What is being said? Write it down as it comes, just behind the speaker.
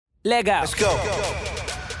Leg out. Let's go.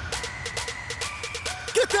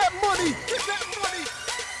 Get that money. Get that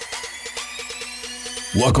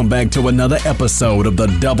money. Welcome back to another episode of the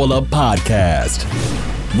Double Up Podcast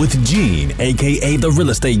with Gene, a.k.a. the real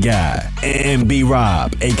estate guy, and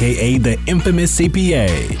B-Rob, a.k.a. the infamous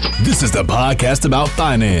CPA. This is the podcast about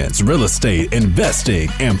finance, real estate, investing,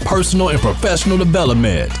 and personal and professional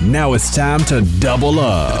development. Now it's time to double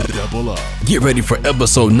up. Double up. Get ready for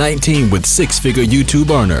episode 19 with six-figure YouTube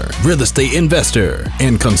earner, real estate investor,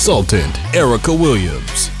 and consultant, Ericka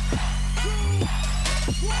Williams.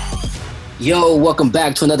 Yo, welcome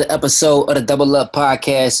back to another episode of the Double Up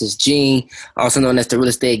Podcast. It's Gene, also known as the Real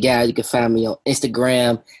Estate Guy. You can find me on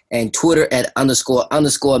Instagram and Twitter at __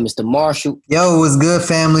 Mr. Marshall. Yo, what's good,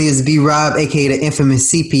 family? It's B-Rob, a.k.a. the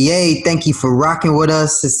infamous CPA. Thank you for rocking with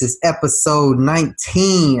us. This is episode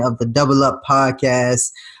 19 of the Double Up Podcast.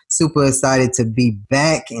 Super excited to be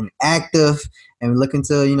back and active and looking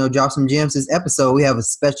to, drop some gems this episode. We have a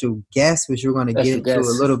special guest, which we're going to get into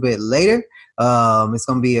a little bit later. It's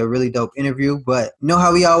going to be a really dope interview, but you know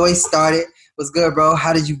how we always started. What's good, bro?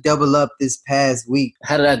 How did you double up this past week?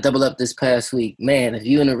 How did I double up this past week? Man, if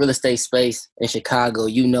you're in the real estate space in Chicago,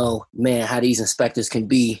 you know, man, how these inspectors can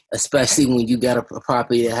be, especially when you got a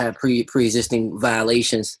property that had pre-existing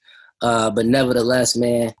violations. But nevertheless,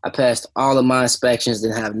 man, I passed all of my inspections,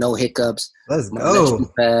 didn't have no hiccups. Let's my go.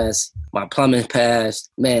 electrical passed, my plumbing passed.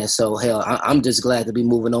 Man, so hell, I'm just glad to be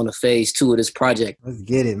moving on to phase 2 of this project. Let's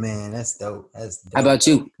get it, man. That's dope. That's dope. How about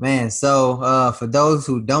you? Man, so for those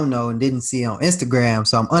who don't know and didn't see on Instagram,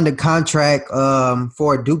 so I'm under contract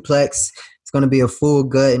for a duplex. It's going to be a full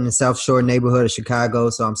gut in the South Shore neighborhood of Chicago.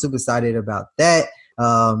 So I'm super excited about that.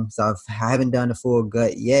 So I haven't done the full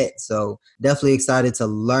gut yet. So definitely excited to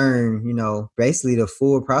learn, basically the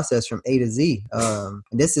full process from A to Z. And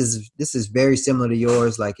this is very similar to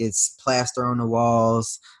yours. Like it's plaster on the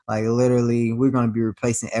walls. Like literally we're going to be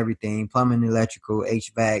replacing everything, plumbing, electrical,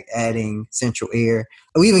 HVAC, adding central air.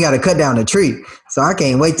 We even got to cut down the tree. So I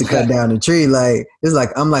can't wait to cut down the tree. Like it's like,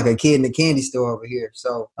 I'm like a kid in the candy store over here.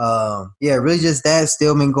 So, really just that.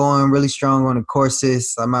 Still been going really strong on the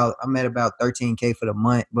courses. I'm at about 13K for the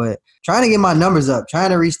month, but trying to get my numbers up, trying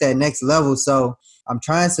to reach that next level. So I'm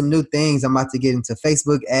trying some new things. I'm about to get into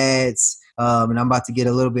Facebook ads. And I'm about to get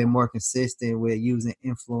a little bit more consistent with using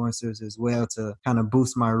influencers as well to kind of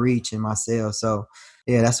boost my reach and my sales. So,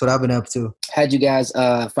 yeah, that's what I've been up to. How'd you guys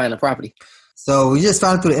find the property? So we just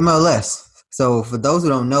found it through the MLS. So for those who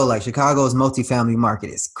don't know, like Chicago's multifamily market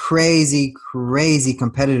is crazy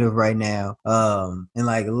competitive right now. And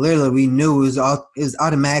like literally we knew it was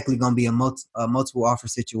automatically going to be a multiple offer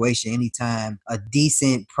situation anytime a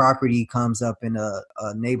decent property comes up in a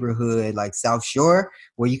neighborhood like South Shore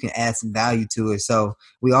where you can add some value to it. So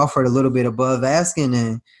we offered a little bit above asking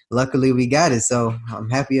and luckily we got it. So I'm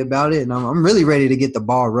happy about it. And I'm really ready to get the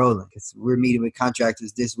ball rolling because we're meeting with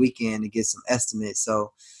contractors this weekend to get some estimates.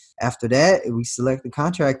 So after that, we select the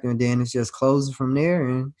contractor, and then it's just closing from there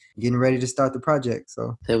and getting ready to start the project.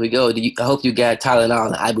 So there we go. I hope you got Tylenol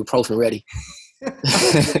and ibuprofen ready.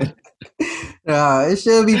 It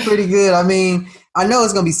should be pretty good. I mean, I know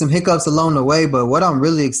it's going to be some hiccups along the way, but what I'm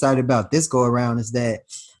really excited about this go around is that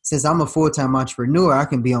since I'm a full-time entrepreneur, I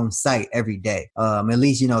can be on site every day. At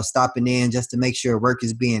least, stopping in just to make sure work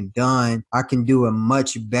is being done. I can do a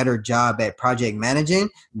much better job at project managing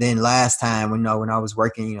than last time when I was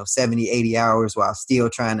working, 70, 80 hours while still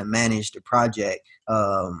trying to manage the project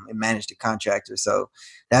and manage the contractor. So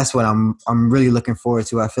that's what I'm really looking forward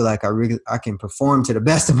to. I feel like I can perform to the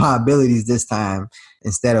best of my abilities this time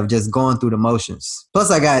instead of just going through the motions. Plus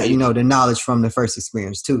I got, the knowledge from the first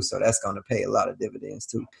experience too. So that's going to pay a lot of dividends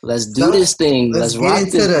too. Let's do this thing. Let's rock get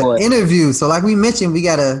into this the boy. interview. So like we mentioned, we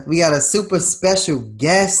got a super special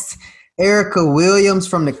guest, Ericka Williams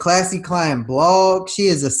from the Classy Client blog. She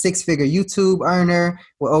is a six-figure YouTube earner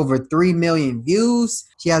with over 3 million views.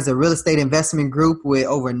 She has a real estate investment group with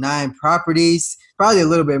over 9 properties. Probably a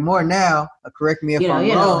little bit more now. Correct me if I'm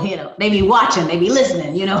wrong. They be watching, they be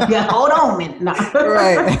listening. Hold on a minute. No.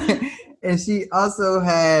 Right. And she also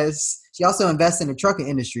invests in the trucking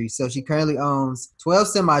industry. So she currently owns 12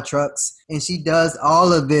 semi-trucks, and she does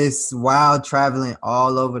all of this while traveling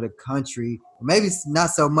all over the country. Maybe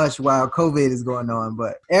not so much while COVID is going on,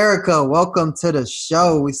 but Ericka, welcome to the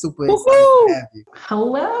show. We're super excited to have you.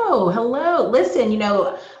 Hello. Listen,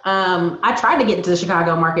 I tried to get into the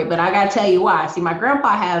Chicago market, but I got to tell you why. See, my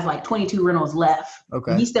grandpa has like 22 rentals left.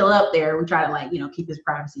 Okay. He's still up there. We try to keep his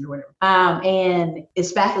privacy or whatever. And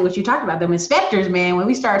it's exactly what you talked about. Them inspectors, man, when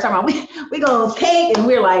we started talking about, we go take and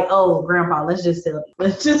we're like, oh, grandpa, let's just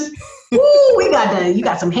You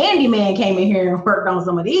got some handyman came in here and worked on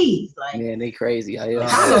some of these. Like, Man, they crazy.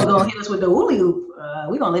 Chicago's gonna hit us with the woolly hoop.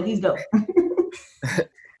 We're gonna let these go.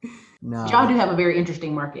 No. Y'all do have a very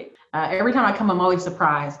interesting market. Every time I come, I'm always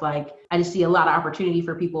surprised. Like, I just see a lot of opportunity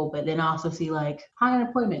for people, but then I also see like high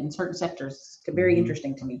unemployment in certain sectors. It's very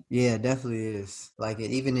interesting to me. Yeah, it definitely is. Like,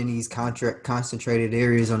 even in these concentrated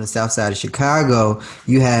areas on the south side of Chicago,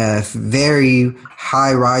 you have very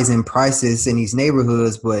high rising prices in these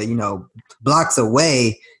neighborhoods, but blocks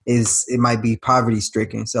away it might be poverty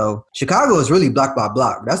stricken. So Chicago is really block by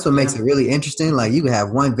block. That's what makes it really interesting. Like, you can have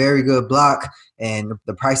one very good block and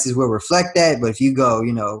the prices will reflect that. But if you go,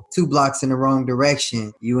 2 blocks in the wrong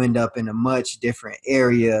direction, you end up in a much different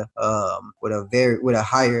area with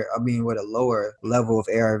a lower level of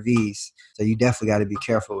ARVs. So you definitely got to be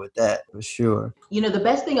careful with that for sure. The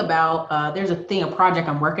best thing about there's a project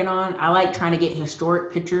I'm working on. I like trying to get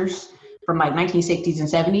historic pictures from like 1960s and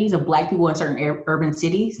 70s of Black people in certain urban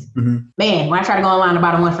cities. Mm-hmm. Man, when I try to go online to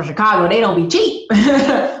buy the ones for Chicago, they don't be cheap,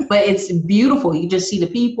 but it's beautiful. You just see the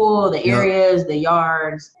people, the areas, the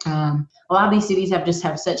yards. A lot of these cities have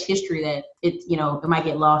such history that it might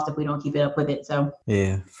get lost if we don't keep it up with it. So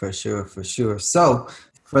yeah, for sure. So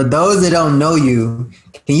for those that don't know you,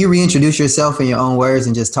 can you reintroduce yourself in your own words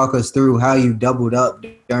and just talk us through how you doubled up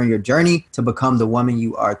during your journey to become the woman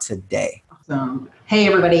you are today? Awesome. Hey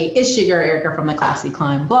everybody, it's your girl Ericka from the Classy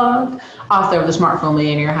Climb blog, author of The Smartphone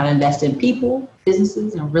Millionaire, How to Invest in People,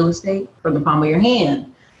 Businesses, and Real Estate from the Palm of Your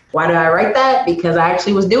Hand. Why did I write that? Because I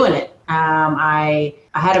actually was doing it. I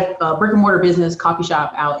had a brick and mortar business coffee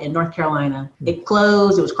shop out in North Carolina. It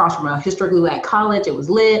closed. It was across from a historically black college. It was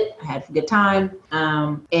lit. I had a good time.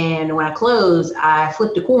 And when I closed, I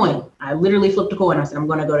flipped a coin. I literally flipped a coin. I said, I'm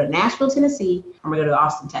going to go to Nashville, Tennessee. I'm going to go to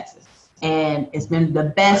Austin, Texas. And it's been the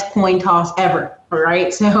best coin toss ever. All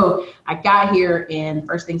right. So I got here and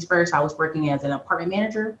first things first, I was working as an apartment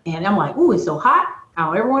manager and I'm like, ooh, it's so hot. I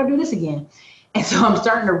don't ever want to do this again. And so I'm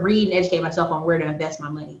starting to read and educate myself on where to invest my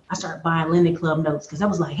money. I started buying Lending Club notes because I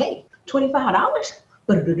was like, hey, $25?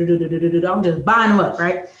 I'm just buying them up.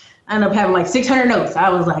 Right. I ended up having like 600 notes. I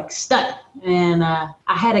was like stunned. And I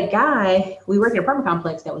had a guy, we worked in an apartment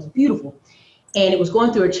complex that was beautiful. And it was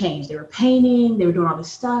going through a change. They were painting, they were doing all this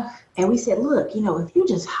stuff. And we said, look, if you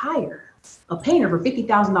just hire a painter for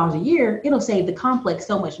 $50,000 a year, it'll save the complex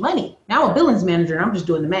so much money. Now I'm a billings manager and I'm just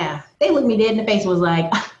doing the math. They looked me dead in the face and was like,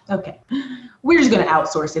 okay, we're just going to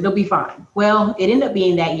outsource it. It'll be fine. Well, it ended up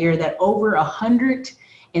being that year that over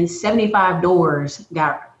 175 doors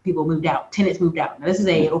people moved out, tenants moved out. Now this is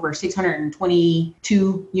over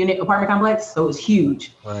 622 unit apartment complex. So it was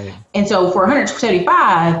huge. Right. And so for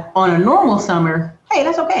 175 on a normal summer, hey,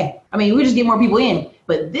 that's okay. I mean, we just get more people in.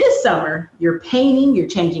 But this summer, you're painting, you're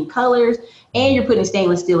changing colors, and you're putting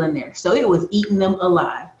stainless steel in there. So it was eating them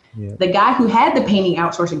alive. Yeah. The guy who had the painting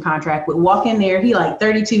outsourcing contract would walk in there. He like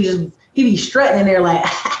 32, he'd be strutting in there like,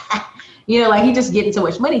 like he just getting so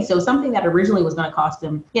much money. So something that originally was going to cost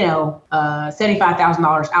him,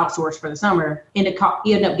 $75,000 outsourced for the summer, he ended up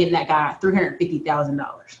getting that guy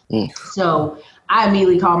 $350,000. So I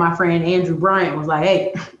immediately called my friend Andrew Bryant, was like,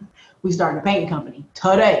 hey, we started a painting company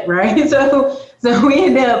today, right? So we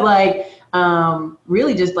ended up like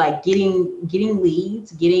really just like getting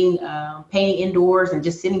leads, getting painting indoors and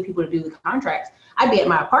just sending people to do the contracts. I'd be at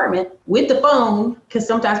my apartment with the phone because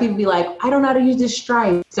sometimes people be like, I don't know how to use this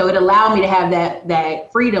Stripe. So it allowed me to have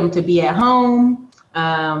that freedom to be at home,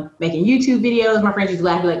 making YouTube videos. My friends used to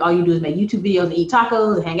laugh, like, all you do is make YouTube videos and eat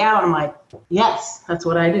tacos and hang out. I'm like, yes, that's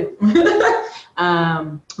what I do.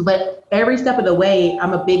 But every step of the way,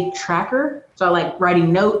 I'm a big tracker. So I like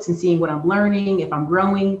writing notes and seeing what I'm learning, if I'm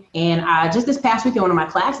growing. And just this past week in one of my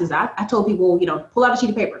classes, I told people, pull out a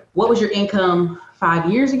sheet of paper. What was your income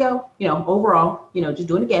 5 years ago? Overall, just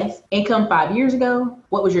doing a guess. Income 5 years ago.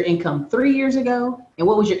 What was your income 3 years ago? And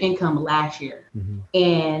what was your income last year? Mm-hmm.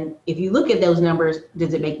 And if you look at those numbers,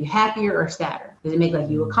 does it make you happier or sadder? Does it make like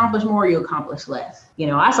you accomplish more or you accomplish less?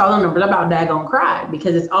 I saw the numbers, I'm about daggone cry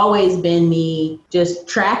because it's always been me just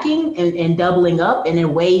tracking and doubling up and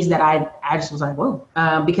in ways that I just was like, whoa.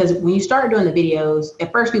 Because when you start doing the videos,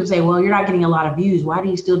 at first people say, well, you're not getting a lot of views. Why do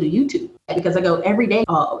you still do YouTube? Because I go every day,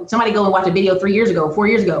 somebody go and watch a video 3 years ago, 4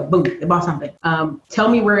 years ago, boom, they bought something. Tell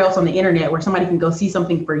me where else on the internet where somebody can go see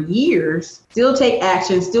something for years, still take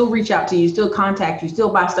action, still reach out to you, still contact you,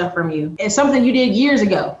 still buy stuff from you. It's something you did years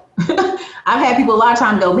ago. I've had people a lot of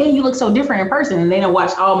times go, man, you look so different in person. And they don't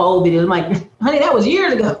watch all my old videos. I'm like, honey, that was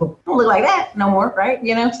years ago. I don't look like that no more, right?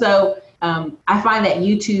 So I find that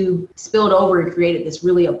YouTube spilled over and created this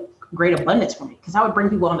really great abundance for me because I would bring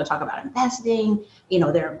people on to talk about investing,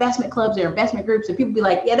 their investment clubs, their investment groups, and people be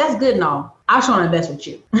like, yeah, that's good and all. I just want to invest with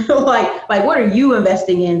you. like what are you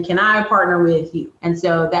investing in? Can I partner with you? And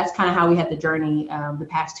so that's kind of how we had the journey the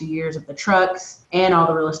past 2 years of the trucks and all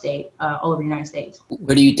the real estate all over the United States.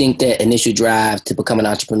 Where do you think that initial drive to become an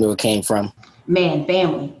entrepreneur came from? Man,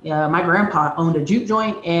 family. My grandpa owned a juke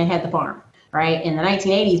joint and had the farm. Right. In the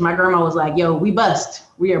 1980s, my grandma was like, yo, we bust.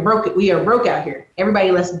 We are broke out here.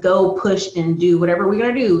 Everybody, let's go push and do whatever we're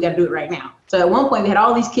going to do. We got to do it right now. So at one point, we had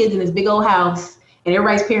all these kids in this big old house and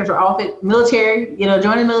everybody's parents were all military, joining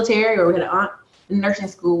the military, or we had an aunt in nursing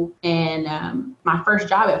school. And my first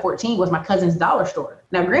job at 14 was my cousin's dollar store.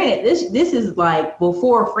 Now, granted, this is like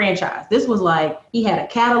before franchise. This was like he had a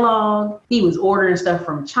catalog. He was ordering stuff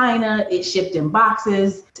from China. It shipped in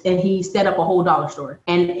boxes, and he set up a whole dollar store.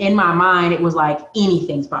 And in my mind, it was like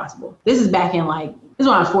anything's possible. This is back in this is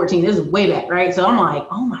when I was 14. This is way back, right? So I'm like,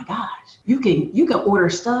 oh my gosh, you can order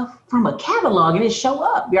stuff from a catalog and it show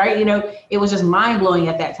up, right? It was just mind blowing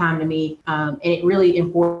at that time to me, and it really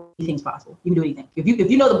informed anything's possible. You can do anything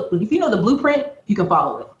if you know the blueprint, you can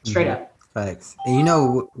follow it straight up. Facts. And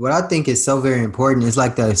what I think is so very important is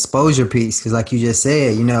like the exposure piece. Because like you just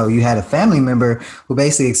said, you had a family member who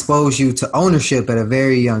basically exposed you to ownership at a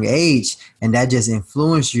very young age. And that just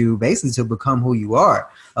influenced you basically to become who you are.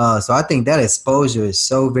 So I think that exposure is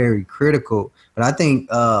so very critical. But I think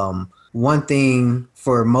one thing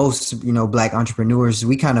for most, Black entrepreneurs,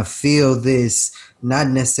 we kind of feel this, not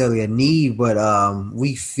necessarily a need, but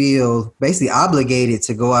we feel basically obligated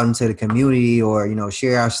to go out into the community or,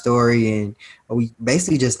 share our story, and we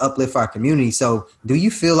basically just uplift our community. So do you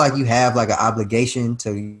feel like you have like an obligation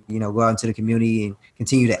to, go out into the community and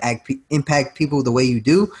continue to impact people the way you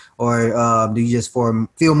do? Or do you just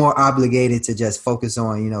feel more obligated to just focus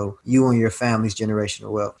on, you and your family's generational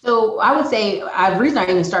wealth? So I would say the reason I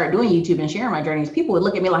even started doing YouTube and sharing my journeys, people would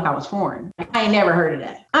look at me like I was foreign. I ain't never heard of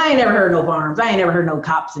that. I ain't never heard of no farms. I ain't never heard of no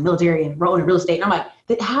cops and military and rolling real estate. And I'm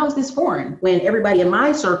like, how is this foreign? When everybody in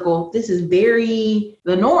my circle, this is very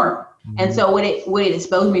the norm. And so what it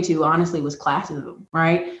exposed me to, honestly, was classism,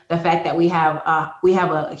 right? The fact that we have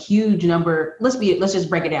a huge number. Let's just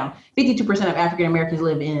break it down. 52% of African Americans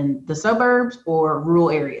live in the suburbs or rural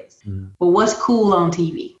areas. But what's cool on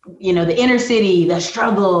TV? The inner city, the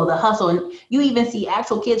struggle, the hustle, and you even see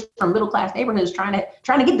actual kids from middle class neighborhoods trying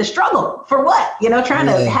to get the struggle for what? Trying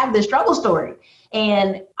to have the struggle story.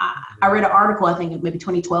 And I read an article, I think maybe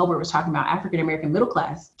 2012, where it was talking about African American middle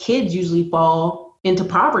class kids usually fall into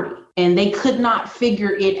poverty, and they could not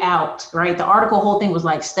figure it out, right? The whole thing was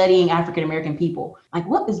like studying African American people. Like,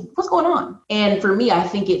 what's going on? And for me, I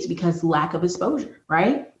think it's because lack of exposure,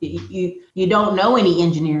 right? You don't know any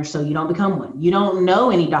engineers, so you don't become one. You don't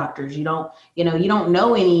know any doctors. You don't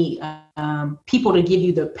know any people to give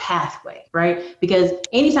you the pathway, right? Because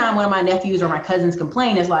anytime one of my nephews or my cousins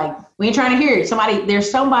complain, it's like, we ain't trying to hear it. There's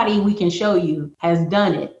somebody we can show you has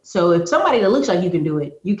done it. So if somebody that looks like you can do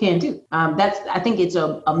it, you can too. I think it's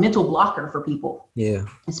a mental blocker for people. Yeah.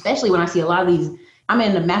 Especially when I see a lot of these. I'm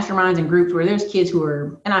in the masterminds and groups where there's kids who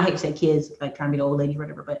are, and I hate to say kids, like trying to be the old lady or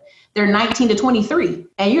whatever, but they're 19 to 23.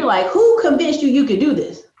 And you're like, who convinced you could do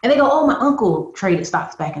this? And they go, oh, my uncle traded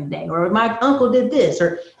stocks back in the day, or my uncle did this,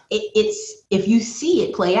 or it's if you see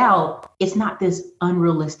it play out, it's not this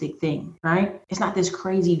unrealistic thing, right? It's not this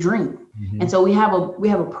crazy dream. And so we have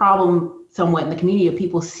a problem somewhat in the community of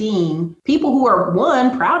people seeing people who are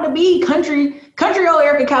proud to be country old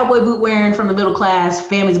Ericka cowboy boot wearing from the middle class,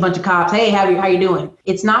 family's a bunch of cops. Hey, how you doing?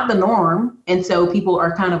 It's not the norm. And so people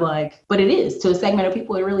are kind of like, but it is to a segment of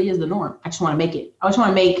people. It really is the norm. I just want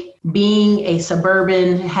to make being a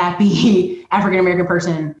suburban, happy African-American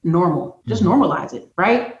person normal. Just normalize it,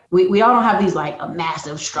 right? We all don't have these like a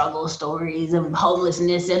massive struggle stories of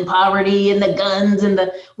homelessness and poverty and the guns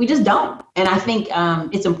we just don't. And I think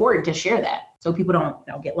it's important to share that so people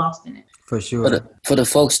don't get lost in it. For sure. For the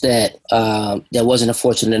folks that wasn't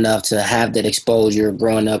fortunate enough to have that exposure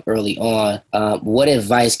growing up early on, what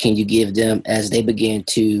advice can you give them as they begin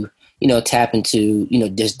to tap into,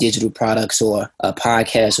 just digital products or a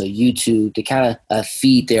podcast or YouTube to kind of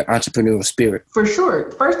feed their entrepreneurial spirit? For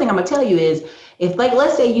sure. First thing I'm going to tell you is, if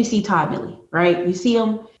let's say you see Todd Milley, right? You see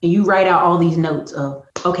him and you write out all these notes of,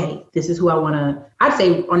 okay, this is who I want to, I'd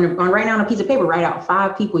say on right now on a piece of paper, write out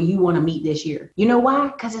 5 people you want to meet this year. You know why?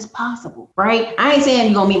 Because it's possible, right? I ain't saying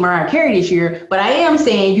you're going to meet Mariah Carey this year, but I am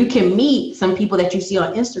saying you can meet some people that you see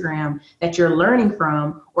on Instagram that you're learning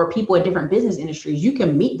from, or people in different business industries. You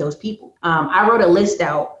can meet those people. I wrote a list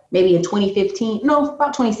out maybe in 2015, no,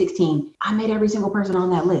 about 2016, I met every single person on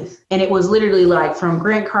that list. And it was literally like from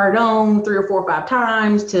Grant Cardone 3 or 4 or 5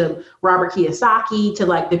 times to Robert Kiyosaki to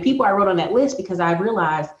like the people I wrote on that list, because I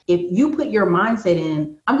realized if you put your mindset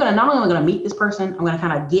in, not only am I going to meet this person, I'm going to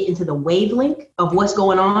kind of get into the wavelength of what's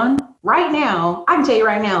going on. Right now, I can tell you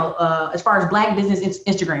right now, as far as Black business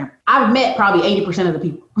Instagram, I've met probably 80% of the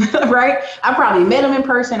people, right? I probably met them in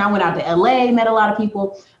person. I went out to LA, met a lot of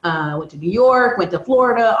people, went to New York, went to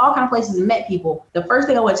Florida, all kind of places and met people. The first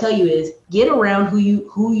thing I want to tell you is get around who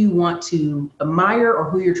you want to admire or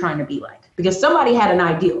who you're trying to be like. Because somebody had an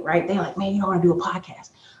ideal, right? They're like, man, you don't want to do a podcast.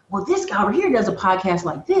 Well, this guy over here does a podcast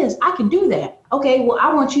like this. I can do that. Okay, well,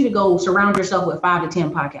 I want you to go surround yourself with 5 to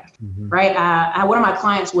 10 podcasts, right? One of my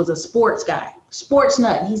clients was a sports guy, sports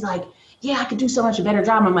nut. And he's like, yeah, I could do so much a better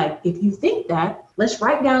job. I'm like, if you think that, let's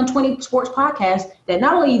write down 20 sports podcasts that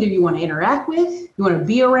not only either you want to interact with, you want to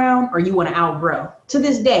be around, or you want to outgrow. To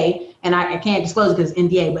this day, and I can't disclose because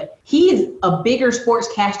NDA, but he is a bigger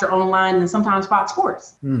sportscaster online than sometimes Fox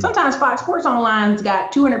Sports. Sometimes Fox Sports Online's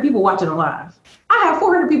got 200 people watching it live. I have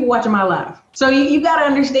 400 people watching my live. So you got to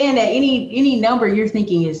understand that any number you're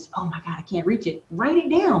thinking is, oh my God, I can't reach it. Write it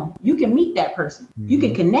down. You can meet that person. You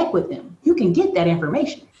can connect with them. You can get that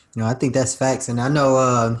information. I think that's facts. And I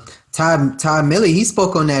know Todd Milley, he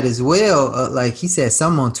spoke on that as well. Like he said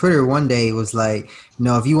something on Twitter one day, was like,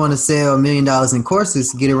 if you want to sell $1 million in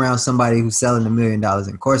courses, get around somebody who's selling $1 million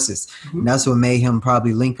in courses. And that's what made him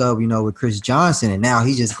probably link up, with Chris Johnson. And now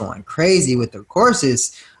he's just going crazy with the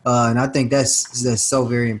courses. And I think that's so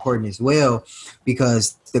very important as well,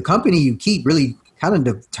 because the company you keep really kind of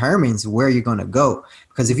determines where you're going to go.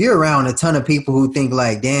 Because if you're around a ton of people who think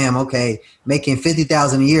like, damn, okay, making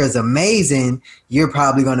 $50,000 a year is amazing, you're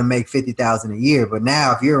probably going to make $50,000 a year. But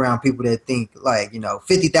now if you're around people that think like,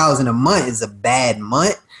 $50,000 a month is a bad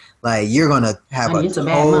month, like you're going to have a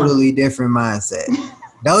totally different mindset.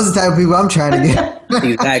 Those are the type of people I'm trying to get.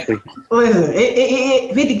 Exactly. Listen,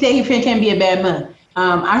 50K can be a bad month.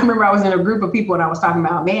 I remember I was in a group of people and I was talking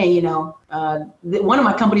about, man, one of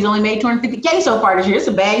my companies only made $250K so far this year. It's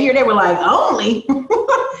a bad year. They were like, only?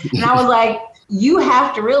 And I was like, you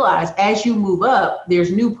have to realize as you move up,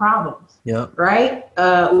 there's new problems. Yeah. Right.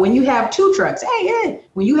 When you have 2 trucks,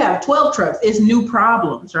 when you have 12 trucks, it's new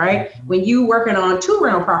problems. Right. When you working on 2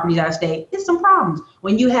 rental properties out of state, it's some problems.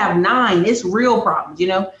 When you have 9, it's real problems,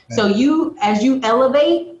 Right. So as you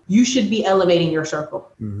elevate, you should be elevating your circle.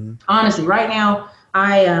 Honestly, right now,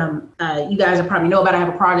 you guys probably know about, I have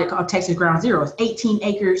a project called Texas Ground Zero. It's 18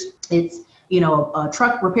 acres. It's, a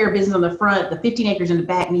truck repair business on the front. The 15 acres in the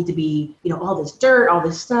back need to be, all this dirt, all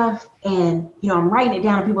this stuff. And, I'm writing it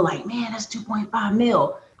down and people are like, man, that's 2.5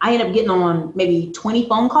 mil. I end up getting on maybe 20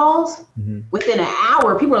 phone calls. Within an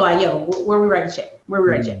hour. People are like, yo, where we write a check? Where we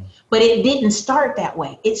write a check? But it didn't start that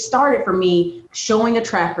way. It started for me showing a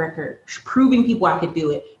track record, proving people I could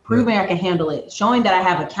do it, proving I can handle it, showing that I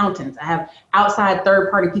have accountants, I have outside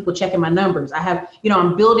third-party people checking my numbers. I have,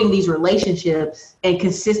 I'm building these relationships and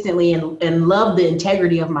consistently and love the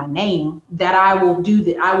integrity of my name that I will do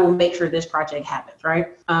that. I will make sure this project happens, right?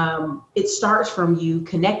 It starts from you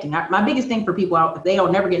connecting. My biggest thing for people, if they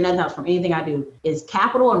don't never get nothing else from anything I do, is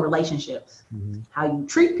capital and relationships. How you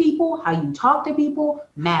treat people, how you talk to people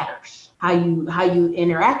matters. How you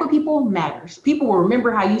interact with people matters. People will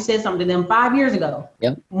remember how you said something to them 5 years ago.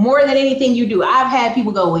 Yep. More than anything you do. I've had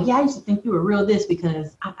people go, well, yeah, I used to think you were real this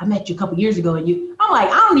because I met you a couple years ago and I'm like,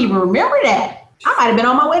 I don't even remember that. I might have been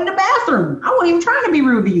on my way to the bathroom. I wasn't even trying to be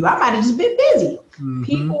rude to you. I might have just been busy.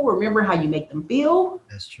 People remember how you make them feel.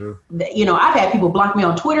 That's true. I've had people block me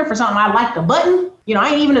on Twitter for something I liked a button.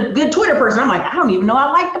 I ain't even a good Twitter person. I'm like, I don't even know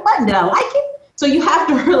I liked the button. Did I like it? So you have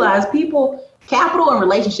to realize capital and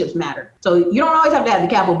relationships matter. So you don't always have to have the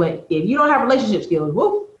capital, but if you don't have relationship skills,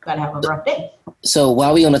 gotta have a rough day. So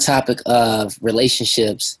while we on the topic of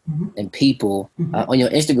relationships and people, on your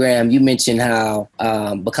Instagram, you mentioned how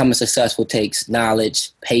becoming successful takes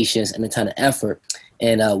knowledge, patience, and a ton of effort.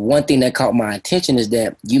 And one thing that caught my attention is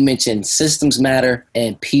that you mentioned systems matter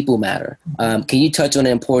and people matter. Can you touch on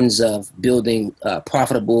the importance of building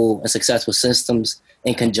profitable and successful systems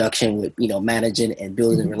in conjunction with, managing and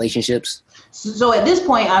building relationships? So at this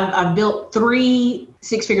point, I've built 3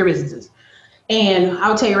 6-figure businesses. And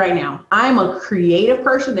I'll tell you right now, I'm a creative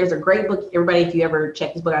person. There's a great book, everybody, if you ever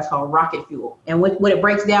check this book, it's called Rocket Fuel. And what it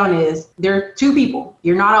breaks down is there are 2 people.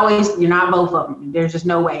 You're not both of them. There's just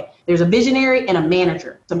no way. There's a visionary and a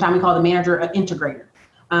manager. Sometimes we call the manager an integrator.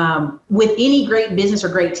 With any great business or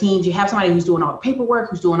great teams, you have somebody who's doing all the paperwork,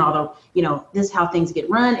 who's doing all the, this is how things get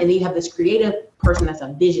run. And then you have this creative person that's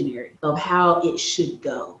a visionary of how it should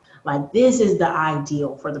go. Like, this is the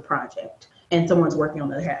ideal for the project. and someone's working on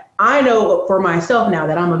the other half. I know for myself now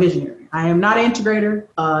that I'm a visionary. I am not an integrator.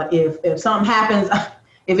 If something happens,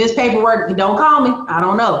 if it's paperwork, don't call me. I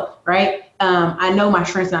don't know, right? I know my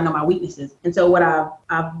strengths and I know my weaknesses. And so what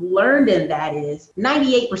I've learned in that is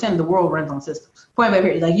 98% of the world runs on systems. Point by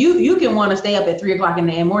period. Like you can want to stay up at 3 o'clock in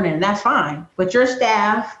the morning, and that's fine. But your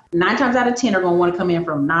staff, 9 times out of 10, are going to want to come in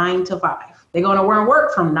from 9 to 5. They're going to want to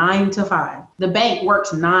work from 9 to 5. The bank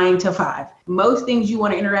works 9 to 5. Most things you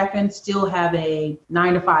want to interact in still have a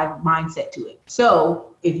 9 to 5 mindset to it.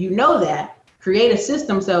 So if you know that, create a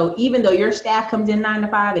system so even though your staff comes in 9 to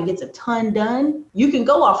 5 and gets a ton done, you can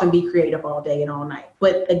go off and be creative all day and all night.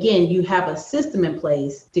 But again, you have a system in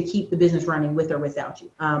place to keep the business running with or without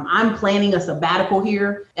you. I'm planning a sabbatical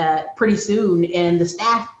here pretty soon, and the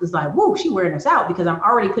staff is like, whoa, she wearing us out, because I'm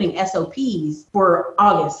already putting SOPs for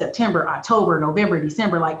August, September, October, November,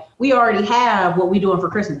 December. Like, we already have what we doing for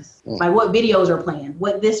Christmas. Like, what videos are planned,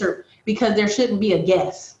 because there shouldn't be a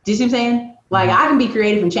guess. Do you see what I'm saying? Like, I can be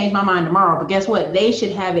creative and change my mind tomorrow, but guess what? They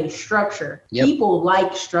should have a structure. Yep. People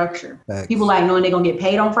like structure. Thanks. People like knowing they're going to get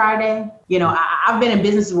paid on Friday. You know, I've been in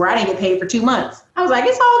businesses where I didn't get paid for 2 months. I was like,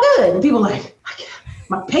 it's all good. And people like,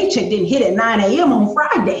 my paycheck didn't hit at 9 a.m. on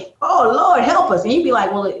Friday. Oh, Lord, help us. And you'd be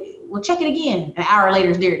like, well, check it again. An hour later,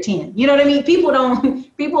 it's there at 10. You know what I mean?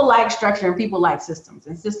 People like structure, and people like systems,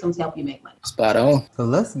 and systems help you make money. Spot on. So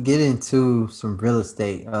let's get into some real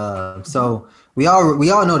estate. So we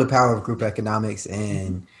all know the power of group economics,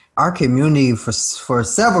 and our community, for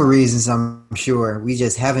several reasons, I'm sure, we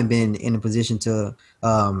just haven't been in a position to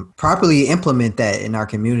properly implement that in our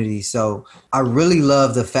community. So I really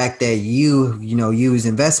love the fact that you use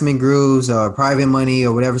investment groups or private money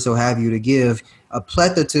or whatever so have you to give a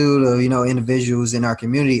plethora of individuals in our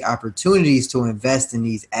community opportunities to invest in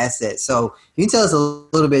these assets. So can you tell us a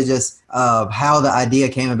little bit just how the idea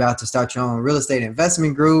came about to start your own real estate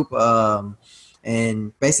investment group,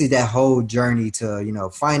 and basically that whole journey to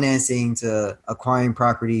financing, to acquiring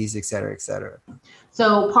properties, et cetera, et cetera?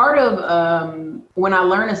 So part of when I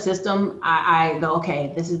learn a system, I go,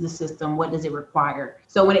 okay, this is the system. What does it require?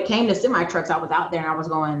 So when it came to semi trucks, I was out there and I was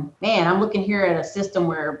going, man, I'm looking here at a system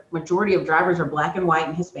where majority of drivers are Black and white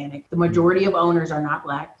and Hispanic. The majority of owners are not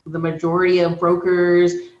Black. The majority of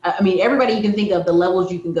brokers, everybody you can think of, the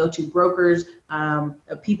levels you can go to, brokers,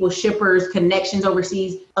 people, shippers, connections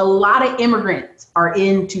overseas. A lot of immigrants are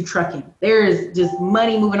into trucking. There is just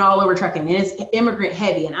money moving all over trucking, and it's immigrant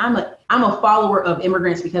heavy. And I'm a follower of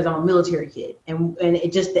immigrants because I'm a military kid, and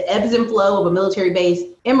it just the ebbs and flow of a military base.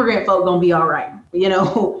 Immigrant folk gonna be all right.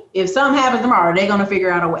 If something happens tomorrow, they're gonna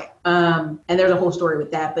figure out a way. And there's a whole story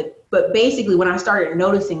with that. But basically, when I started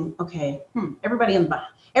noticing, okay, everybody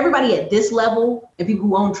at this level and people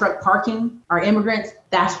who own truck parking are immigrants,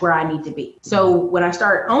 that's where I need to be. So when I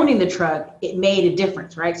started owning the truck, it made a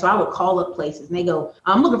difference, right? So I would call up places and they go,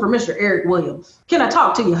 I'm looking for Mr. Eric Williams. Can I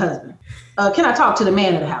talk to your husband? Can I talk to the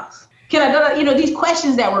man of the house? Can I go, these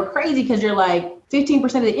questions that were crazy, because you're like, 15%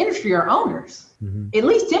 of the industry are owners. Mm-hmm. At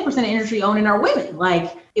least 10% of the industry owning are women.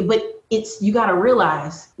 You got to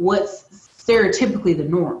realize what's stereotypically the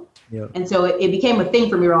norm. Yep. And so it became a thing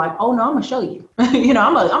for me. We're like, oh no, I'm gonna show you. I'm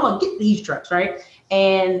gonna get these trucks, right?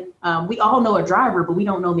 And we all know a driver, but we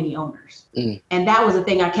don't know many owners. Mm. And that was the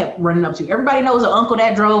thing I kept running up to. Everybody knows an uncle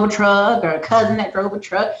that drove a truck or a cousin that drove a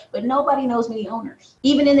truck, but nobody knows many owners.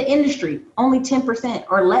 Even in the industry, only 10%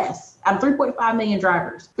 or less. Out of 3.5 million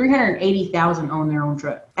drivers, 380,000 own their own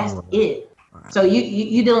truck. That's it. Wow. So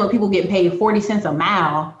you dealing with people getting paid 40 cents a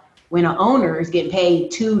mile when an owner is getting paid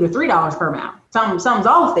 $2 to $3 per mile. Something's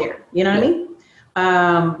off there. You know what I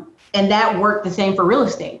mean? And that worked the same for real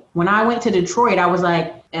estate. When I went to Detroit, I was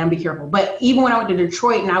like, and be careful, but even when I went to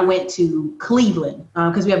Detroit and I went to Cleveland,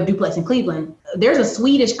 because we have a duplex in Cleveland, there's a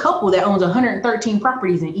Swedish couple that owns 113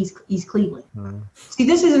 properties in East Cleveland. Mm-hmm. See,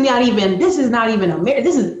 this is not even America.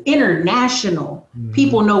 This is international. Mm-hmm.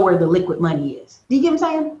 People know where the liquid money is. Do you get what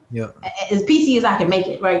I'm saying? Yeah. As PC as I can make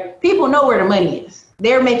it, right? People know where the money is.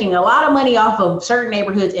 They're making a lot of money off of certain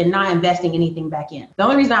neighborhoods and not investing anything back in. The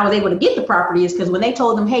only reason I was able to get the property is because when they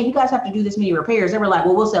told them, hey, you guys have to do this many repairs, they were like,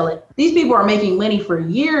 well, we'll sell it. These people are making money for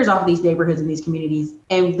years off these neighborhoods and these communities.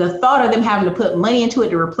 And the thought of them having to put money into it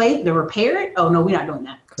to repair it, oh, no, we're not doing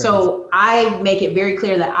that. Crazy. So I make it very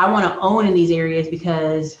clear that I want to own in these areas,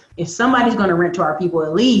 because if somebody's going to rent to our people,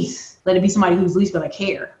 at least let it be somebody who's at least going to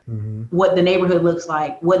care what the neighborhood looks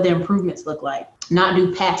like, what the improvements look like, not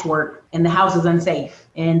do patchwork and the house is unsafe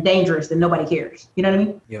and dangerous and nobody cares. You know what I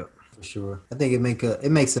mean? Yep. For sure. I think it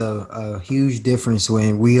makes a huge difference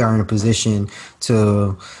when we are in a position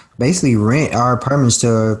to basically rent our apartments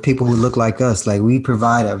to people who look like us. Like we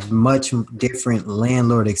provide a much different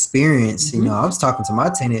landlord experience. You know, I was talking to my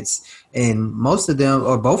tenants and most of them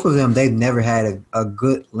or both of them, they've never had a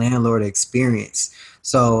good landlord experience.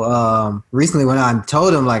 So recently when I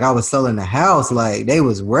told them like I was selling the house, like they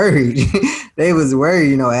was worried. They was worried,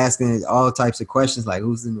 you know, asking all types of questions like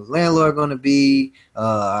who's the new landlord going to be?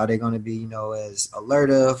 Are they going to be, you know, as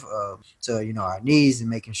alertive to, you know, our needs and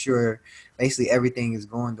making sure basically everything is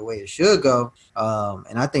going the way it should go.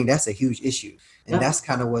 And I think that's a huge issue. And that's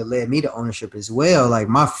kind of what led me to ownership as well. Like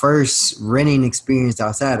my first renting experience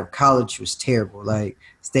outside of college was terrible. Like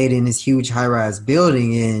stayed in this huge high-rise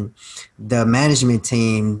building and the management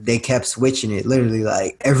team, they kept switching it literally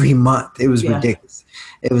like every month. It was ridiculous.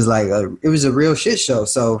 It was like it was a real shit show.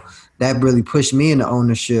 So that really pushed me into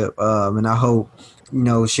ownership. And I hope, you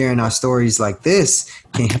know, sharing our stories like this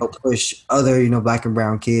can help push other, you know, Black and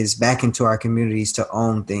brown kids back into our communities to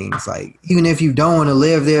own things. Like even if you don't want to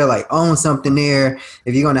live there, like own something there.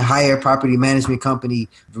 If you're going to hire a property management company,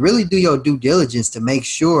 really do your due diligence to make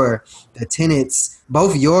sure the tenants,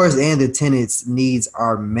 both yours and the tenants' needs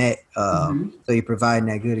are met. So you're providing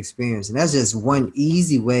that good experience. And that's just one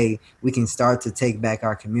easy way we can start to take back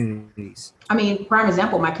our communities. I mean, prime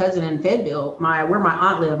example, my cousin in Fayetteville, where my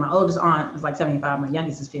aunt lived, my oldest aunt is like 75, my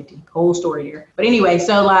youngest is 50. Whole story here. But anyway,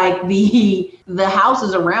 so like the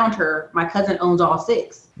houses around her, my cousin owns all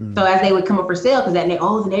 6. So as they would come up for sale, because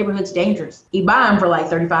the neighborhood's dangerous. He'd buy them for like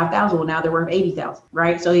 $35,000. Well, now they're worth $80,000,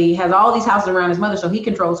 right? So he has all these houses around his mother, so he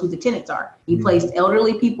controls who the tenants are. He placed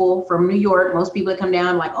elderly people from New York. Most people that come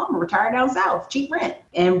down like, oh, I'm retired down south, cheap rent.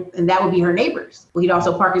 And that would be her neighbors. Well, he'd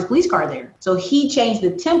also park his police car there. So he changed the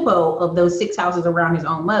tempo of those 6 houses around his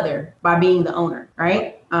own mother by being the owner,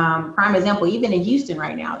 right? Prime example, even in Houston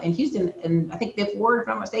right now, in Houston, and I think Fifth Ward, if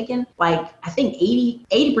I'm mistaken, like I think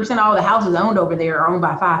 80% of all the houses owned over there are owned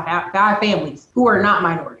by five families who are not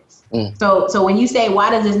minorities. So when you say, why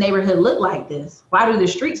does this neighborhood look like this? Why do the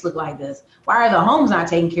streets look like this? Why are the homes not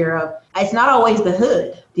taken care of? It's not always the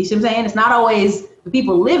hood. Do you see what I'm saying? It's not always the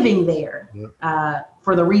people living there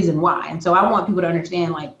for the reason why. And so I want people to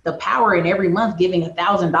understand like the power in every month giving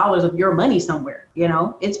 $1,000 of your money somewhere. You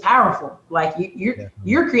know, it's powerful. Like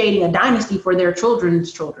you're creating a dynasty for their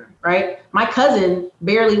children's children, right? My cousin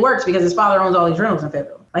barely works because his father owns all these rentals in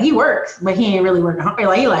Fayetteville. Like he works, but he ain't really working.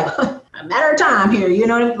 Like he like a matter of time here, you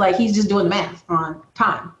know what I mean? Like he's just doing the math on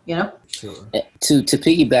time, you know? Sure. To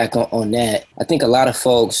piggyback on that, I think a lot of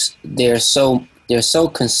folks, they're so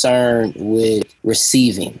concerned with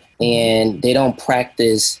receiving and they don't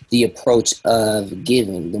practice the approach of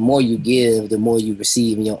giving. The more you give, the more you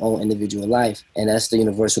receive in your own individual life. And that's the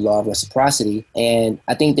universal law of reciprocity. And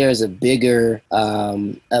I think there's a bigger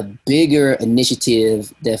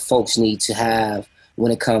initiative that folks need to have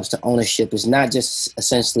when it comes to ownership. It's not just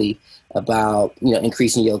essentially about, you know,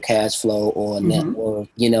 increasing your cash flow or net worth.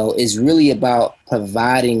 You know, it's really about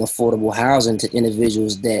providing affordable housing to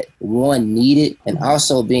individuals that, one, need it, and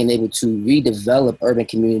also being able to redevelop urban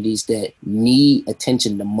communities that need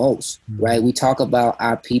attention the most, right? We talk about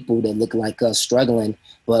our people that look like us struggling,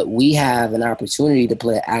 but we have an opportunity to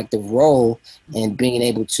play an active role in being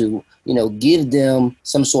able to, you know, give them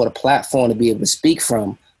some sort of platform to be able to speak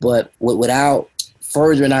from. But without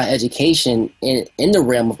furthering our education in the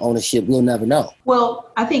realm of ownership, we'll never know. Well,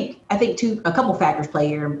 I think a couple factors play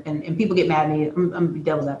here, and people get mad at me. I'm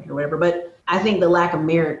devil's advocate or whatever, but I think the lack of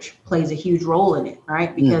marriage plays a huge role in it,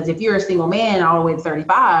 right? Because if you're a single man all the way to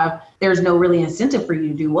 35, there's no really incentive for you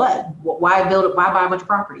to do what? Why buy a bunch of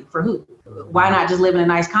property? For who? Why not just live in a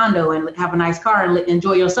nice condo and have a nice car and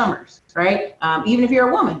enjoy your summers, right? Even if you're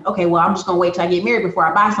a woman, okay, well, I'm just gonna wait till I get married before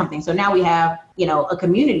I buy something. So now we have, you know, a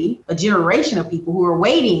community, a generation of people who are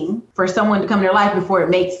waiting for someone to come in their life before it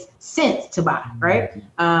makes sense to buy, right?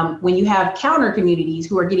 When you have counter communities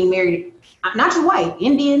who are getting married, not just white,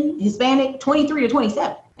 Indian, Hispanic, 23 to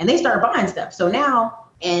 27, and they start buying stuff. So now,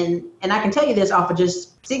 and I can tell you this off of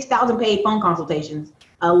just 6,000 paid phone consultations,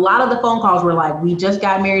 a lot of the phone calls were like, we just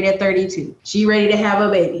got married at 32. She ready to have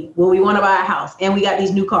a baby. Well, we want to buy a house and we got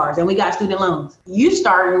these new cars and we got student loans. You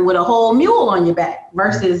starting with a whole mule on your back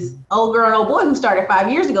versus old girl and old boy who started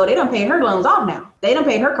 5 years ago. They done paid her loans off now. They done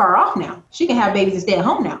paid her car off now. She can have babies and stay at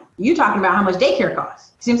home now. You talking about how much daycare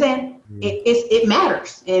costs. See what I'm saying? It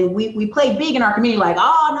matters. And we play big in our community like,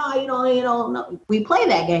 oh, no, you don't know. We play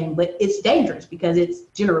that game, but it's dangerous because it's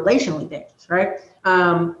generationally dangerous, right?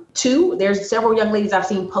 2, there's several young ladies I've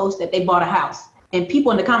seen post that they bought a house. And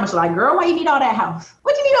people in the comments are like, girl, why you need all that house?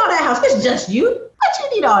 What do you need all that house? It's just you. What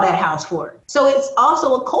you need all that house for? So it's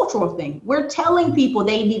also a cultural thing. We're telling people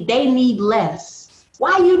they need less.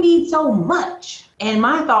 Why you need so much? And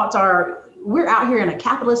my thoughts are, we're out here in a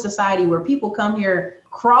capitalist society where people come here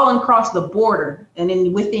crawling across the border, and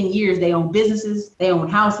then within years they own businesses, they own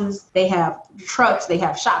houses, they have trucks, they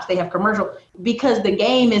have shops, they have commercial, because the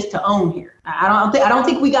game is to own here. I don't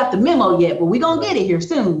think we got the memo yet, but we're gonna get it here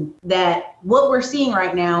soon. That what we're seeing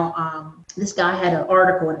right now, this guy had an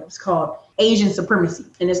article and it was called Asian Supremacy,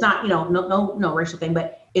 and it's not, no racial thing,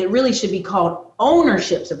 but it really should be called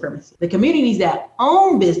ownership supremacy. The communities that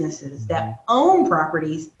own businesses, that own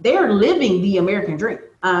properties, they're living the American dream.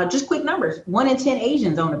 Just quick numbers: 1 in 10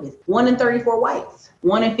 Asians own a business, 1 in 34 whites,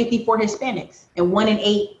 1 in 54 Hispanics, and 1 in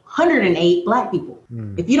 808 Black people.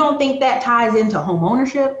 If you don't think that ties into home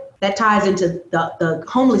ownership, that ties into the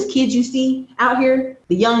homeless kids you see out here,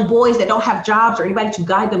 the young boys that don't have jobs or anybody to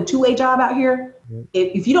guide them to a job out here.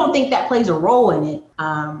 If you don't think that plays a role in it,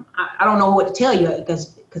 I don't know what to tell you,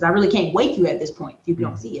 because I really can't wake you at this point if you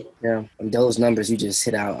don't see it. Yeah, and those numbers you just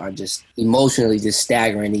hit out are just emotionally just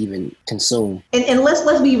staggering to even consume. And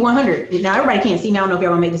let's be 100. Now everybody can't see me. I don't know if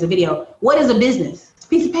y'all want to make this a video. What is a business? It's a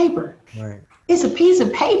piece of paper. Right. It's a piece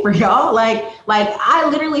of paper, y'all. Like I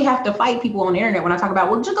literally have to fight people on the internet when I talk about,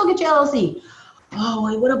 well, just go get your LLC. Oh,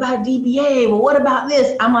 wait, what about DBA? Well, what about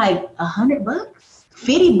this? I'm like, $100?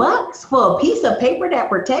 $50 for a piece of paper that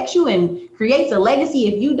protects you and creates a legacy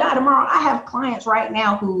if you die tomorrow. I have clients right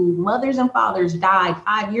now whose mothers and fathers died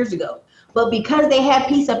 5 years ago, but because they have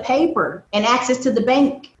piece of paper and access to the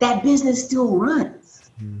bank, that business still runs,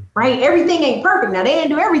 right? Everything ain't perfect. Now, they didn't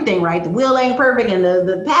do everything right. The will ain't perfect and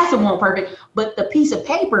the passive won't perfect, but the piece of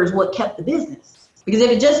paper is what kept the business. Because if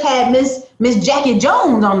it just had Miss Jackie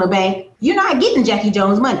Jones on the bank, you're not getting Jackie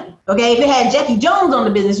Jones money. Okay, if it had Jackie Jones on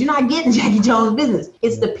the business, you're not getting Jackie Jones business.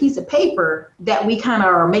 It's the piece of paper that we kind of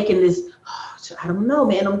are making this, I don't know,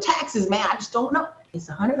 man, them taxes, man, I just don't know. It's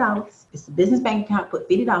 $100. It's a business bank account, put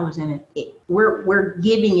 $50 in it. We're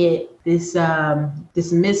giving it this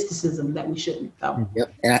mysticism that we shouldn't. So.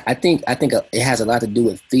 Yep, and I think it has a lot to do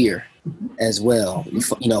with fear as well.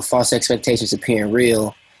 False expectations appearing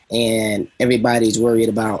real. And everybody's worried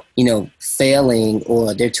about, failing,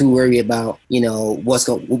 or they're too worried about,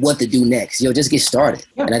 what to do next. Just get started.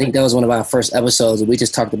 Yeah. And I think that was one of our first episodes where we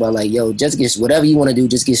just talked about just get whatever you want to do,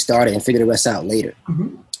 just get started and figure the rest out later.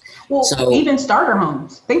 Mm-hmm. Well, so, even starter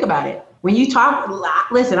homes, think about it. When you talk,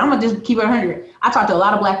 listen, I'm going to just keep it 100. I talk to a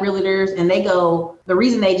lot of Black realtors and they go, the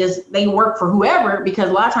reason they work for whoever,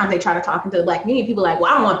 because a lot of times they try to talk into the Black community. People are like,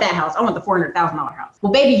 well, I don't want that house. I want the $400,000 house.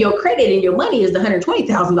 Well, baby, your credit and your money is the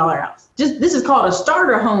 $120,000 house. This is called a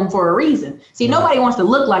starter home for a reason. See, nobody wants to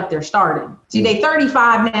look like they're starting. See, they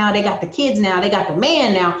 35 now, they got the kids now, they got the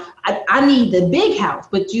man now. I need the big house,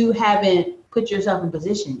 but you haven't put yourself in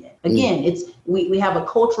position yet. Again, it's we have a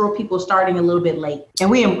cultural people starting a little bit late,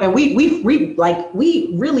 and we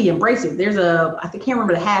really embrace it. There's I can't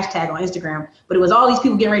remember the hashtag on Instagram, but it was all these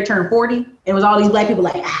people getting ready to turn 40, and it was all these Black people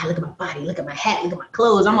like, look at my body, look at my hat, look at my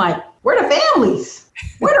clothes. I'm like, where the families?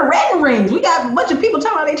 Where the red rings? We got a bunch of people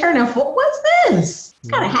talking about they turning 40. What's this?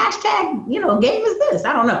 What kind of hashtag game is this?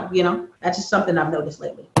 I don't know. That's just something I've noticed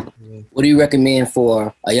lately. What do you recommend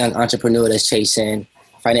for a young entrepreneur that's chasing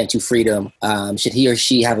financial freedom? Should he or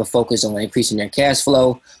she have a focus on increasing their cash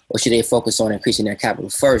flow, or should they focus on increasing their capital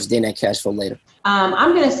first, then their cash flow later?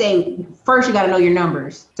 I'm going to say first, you got to know your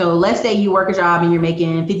numbers. So let's say you work a job and you're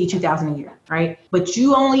making $52,000 a year, right? But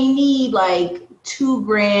you only need like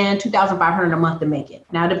 $2,000, $2,500 a month to make it.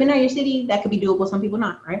 Now, depending on your city, that could be doable. Some people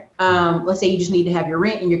not, right? Let's say you just need to have your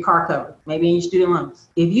rent and your car covered, maybe in your student loans.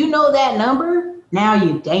 If you know that number, now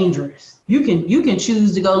you're dangerous. You can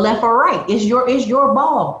choose to go left or right. It's your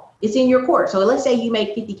ball. It's in your court. So let's say you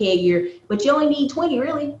make $50K a year, but you only need 20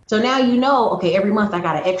 really. So now okay, every month I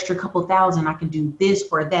got an extra couple thousand I can do this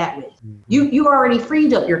or that with. You already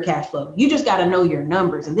freed up your cash flow. You just got to know your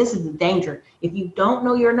numbers. And this is the danger. If you don't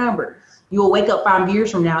know your numbers, you will wake up 5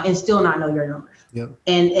 years from now and still not know your numbers. Yep.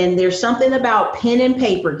 And there's something about pen and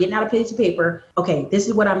paper, getting out a piece of paper. Okay, this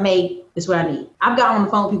is what I make. This is what I need. I've got on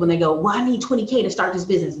the phone with people and they go, well, I need 20K to start this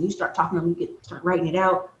business. And you start talking to them, you start writing it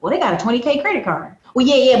out. Well, they got a 20K credit card. Well,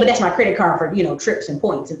 yeah, but that's my credit card for, trips and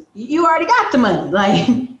points. And you already got the money.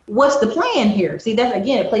 Like, what's the plan here? See, that's,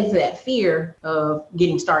 again, it plays to that fear of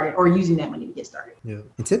getting started or using that money to get started. Yeah.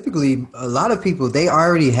 And typically, a lot of people, they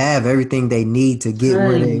already have everything they need to get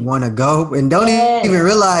where they want to go and don't even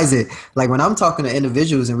realize it. Like when I'm talking to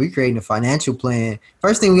individuals and we're creating a financial plan,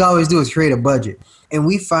 first thing we always do is create a budget. and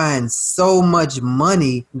we find so much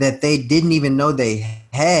money that they didn't even know they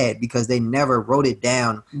had because they never wrote it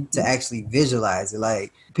down to actually visualize it.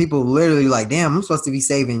 Like people literally like, damn, I'm supposed to be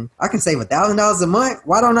saving. I can save $1,000 a month.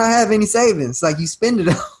 Why don't I have any savings? Like you spend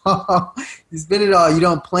it all. You spend it all. You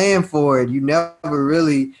don't plan for it. You never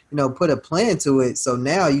really, put a plan to it. So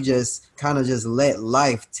now you just kind of just let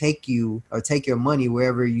life take you or take your money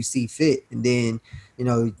wherever you see fit. And then,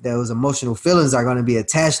 those emotional feelings are going to be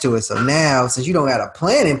attached to it. So now, since you don't got a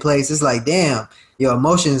plan in place, it's like, damn, your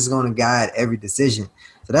emotions is going to guide every decision.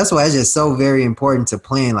 So that's why it's just so very important to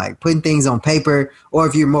plan, like putting things on paper, or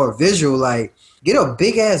if you're more visual, like get a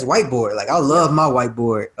big ass whiteboard. Like I love my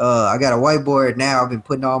whiteboard. I got a whiteboard now. I've been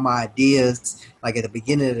putting all my ideas. Like at the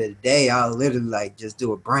beginning of the day, I'll literally like just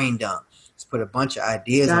do a brain dump. Just put a bunch of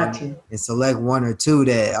ideas on it and select one or two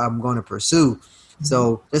that I'm going to pursue.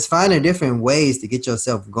 So just finding different ways to get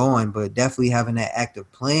yourself going, but definitely having that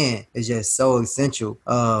active plan is just so essential.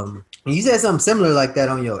 You said something similar like that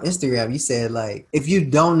on your Instagram. You said like, if you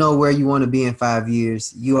don't know where you want to be in 5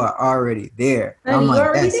 years, you are already there. I'm like,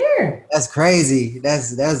 already there. That's crazy.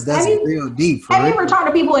 That's real deep. Have you ever talked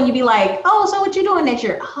to people and you be like, oh, so what you doing next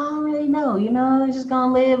year? I don't really know. Just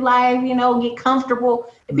gonna live life. Get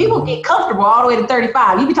comfortable. People get comfortable all the way to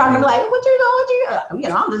 35. You be talking to them like, what you doing?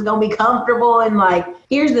 I'm just gonna be comfortable. And like,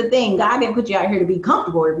 here's the thing: God didn't put you out here to be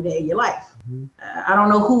comfortable every day of your life. I don't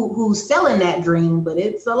know who's selling that dream, but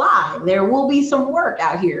it's a lie. There will be some work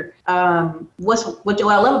out here. What I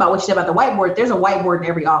love about what you said about the whiteboard, there's a whiteboard in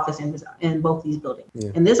every office in both these buildings.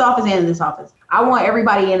 Yeah. In this office and in this office. I want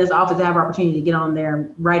everybody in this office to have an opportunity to get on there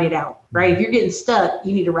and write it out, right? If you're getting stuck,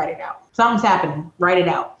 you need to write it out. Something's happening, write it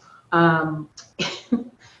out.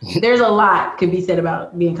 There's a lot could be said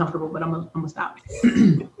about being comfortable, but I'm gonna stop.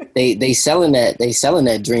 They selling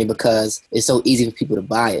that dream because it's so easy for people to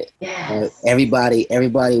buy it. Yes. Everybody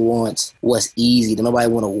wants what's easy. Nobody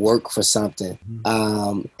want to work for something.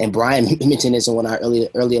 And Brian mentioned this in one of our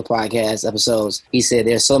earlier podcast episodes. He said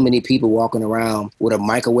there's so many people walking around with a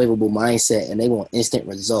microwavable mindset and they want instant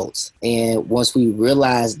results. And once we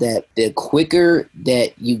realize that the quicker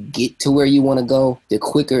that you get to where you want to go, the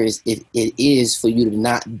quicker it is for you to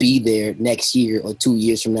not be there next year or 2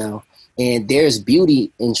 years from now. And there's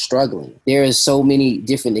beauty in struggling. There is so many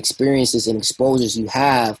different experiences and exposures you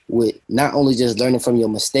have with not only just learning from your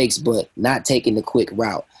mistakes, but not taking the quick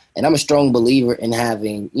route. And I'm a strong believer in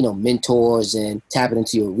having, mentors and tapping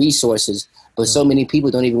into your resources. But so many people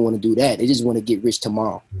don't even want to do that. They just want to get rich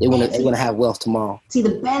tomorrow. They want to have wealth tomorrow. See,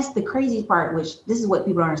 the craziest part, which this is what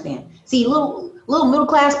people don't understand. See, little middle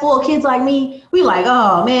class spoiled kids like me, we like,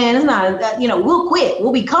 oh man, it's not, we'll quit.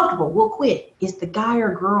 We'll be comfortable. We'll quit. It's the guy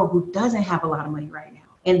or girl who doesn't have a lot of money right now.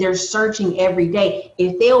 And they're searching every day.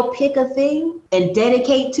 If they'll pick a thing and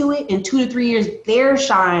dedicate to it, in 2 to 3 years, their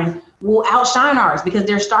shine will outshine ours because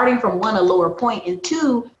they're starting from one, a lower point, and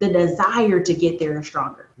two, the desire to get there is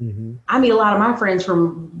stronger. Mm-hmm. I meet a lot of my friends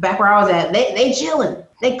from back where I was at, they chilling,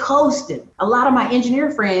 they coasting. A lot of my engineer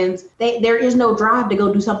friends, there is no drive to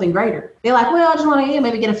go do something greater. They're like, well, I just want to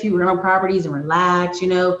maybe get a few rental properties and relax,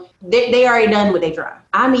 They already done what they drive.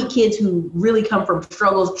 I meet kids who really come from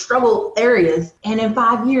struggle areas, and in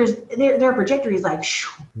 5 years, their trajectory is like,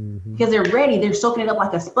 because they're ready, they're soaking it up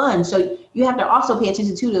like a sponge. So you have to also pay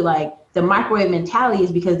attention to the microwave mentality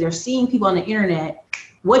is because they're seeing people on the internet.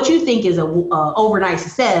 What you think is a overnight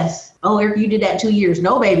success. Oh, Ericka, you did that 2 years.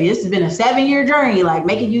 No, baby, this has been a 7-year journey, like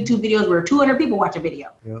making YouTube videos where 200 people watch a video.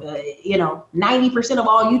 Yep. 90% of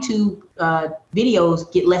all YouTube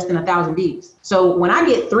videos get less than 1,000 views. So when I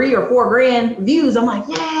get 3 or 4 grand views, I'm like,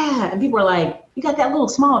 yeah. And people are like, you got that little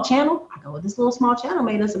small channel? I go, well, this little small channel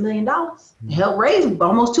made us $1 million. It helped raise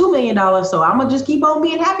almost $2 million. So I'm going to just keep on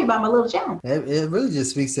being happy about my little channel. It really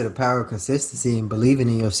just speaks to the power of consistency and believing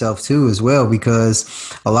in yourself too as well,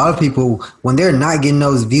 because a lot of people, when they're not getting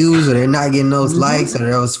those views or they're not getting those likes or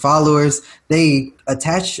those followers, they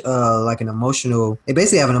attach they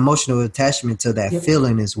basically have an emotional attachment to that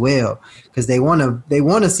feeling as well, because they want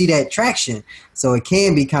to see that traction. So it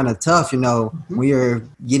can be kind of tough, when you're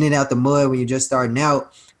getting out the mud, when you're just starting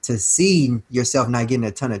out, to see yourself not getting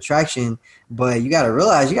a ton of traction. But you got to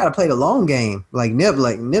realize you got to play the long game. Like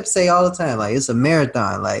Nip say all the time, like it's a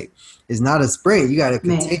marathon. Like it's not a sprint. You got to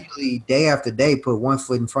continually day after day put one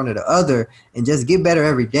foot in front of the other and just get better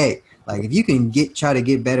every day. Like if you can try to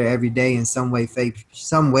get better every day in some way,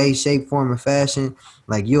 shape, form, or fashion,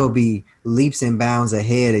 like you'll be leaps and bounds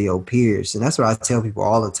ahead of your peers. And that's what I tell people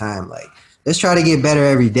all the time. Like let's try to get better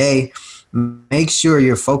every day. Make sure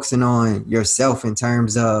you're focusing on yourself in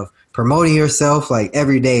terms of promoting yourself like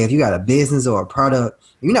every day. If you got a business or a product,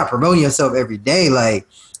 you're not promoting yourself every day, like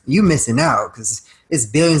you missing out, because it's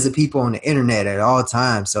billions of people on the internet at all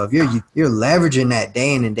times. So if you're leveraging that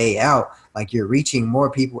day in and day out, like you're reaching more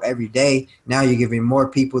people every day. Now you're giving more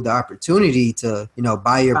people the opportunity to,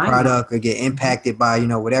 buy your product or get impacted by,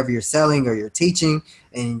 whatever you're selling or you're teaching.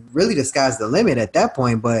 And really the sky's the limit at that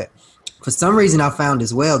point. But for some reason, I found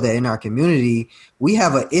as well that in our community, we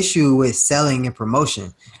have an issue with selling and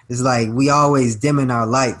promotion. It's like we always dim in our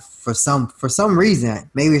light for some reason.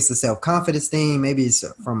 Maybe it's a self-confidence thing. Maybe it's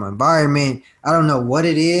from environment. I don't know what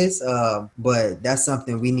it is, but that's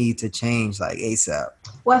something we need to change like ASAP.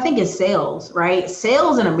 Well, I think it's sales, right?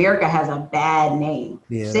 Sales in America has a bad name.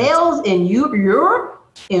 Yeah, sales in Europe,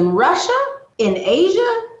 in Russia, in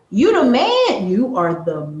Asia, you the man. You are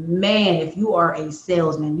the man. If you are a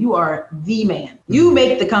salesman, you are the man. You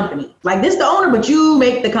make the company. Like this the owner, but you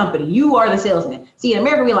make the company. You are the salesman. See, in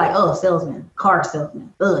America, we like, oh, salesman, car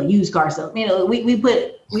salesman, used car salesman.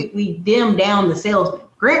 We dim down the salesman.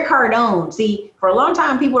 Grant Cardone. See, for a long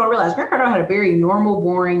time, people don't realize Grant Cardone had a very normal,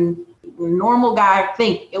 boring, normal guy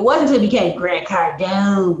think. It wasn't until he became Grant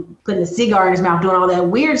Cardone, putting a cigar in his mouth, doing all that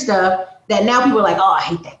weird stuff, that now people are like, oh, I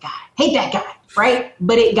hate that guy, right?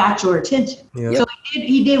 But it got your attention. Yep. So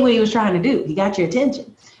he did what he was trying to do. He got your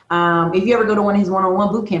attention. If you ever go to one of his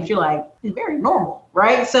one-on-one boot camps, you're like, it's very normal,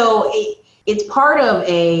 right? So it's part of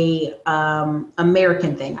a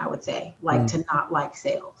American thing, I would say, like to not like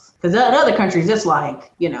sales. Because in other countries, it's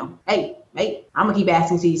like, hey, I'm gonna keep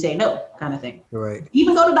asking till you say no, kind of thing. Right.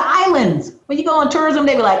 Even go to the islands. When you go on tourism,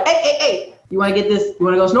 they be like, hey, you want to get this? You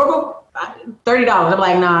want to go snorkel? $30. I'm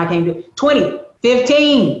like, nah, I can't do it. 20,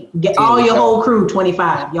 15. Get all your whole crew.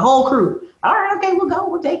 25. Your whole crew. All right, okay, we'll go.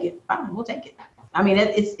 We'll take it. Fine, we'll take it. I mean,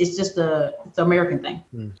 it's just it's an American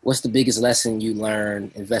thing. What's the biggest lesson you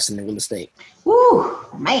learned investing in real estate? Woo,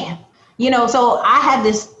 man. So I had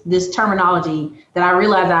this terminology that I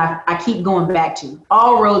realized I keep going back to.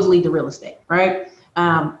 All roads lead to real estate, right?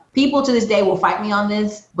 People to this day will fight me on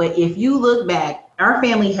this, but if you look back, our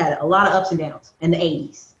family had a lot of ups and downs in the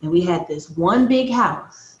 80s, and we had this one big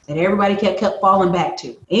house that everybody kept falling back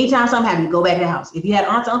to. Anytime something happened, you go back to the house. If you had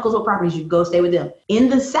aunts and uncles with properties, you go stay with them. In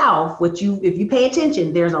the South, if you pay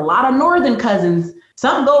attention, there's a lot of northern cousins.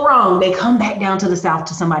 Something go wrong, they come back down to the South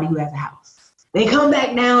to somebody who has a house. They come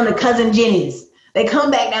back down to cousin Jenny's. They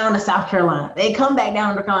come back down to South Carolina. They come back down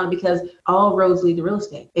to North Carolina because all roads lead to real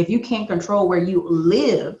estate. If you can't control where you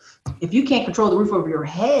live, if you can't control the roof over your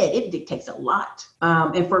head, it dictates a lot.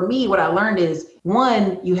 And for me, what I learned is,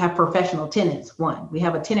 one, you have professional tenants. We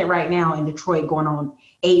have a tenant right now in Detroit going on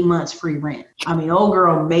 8 months free rent. I mean, old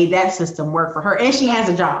girl made that system work for her, and she has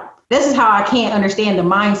a job. This is how I can't understand the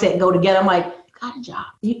mindset go together. I'm like, got a job.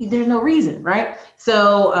 There's no reason, right?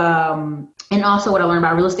 So, and also what I learned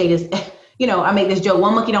about real estate is, I make this joke,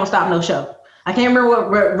 one monkey don't stop no show. I can't remember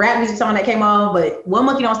what rap music song that came on, but one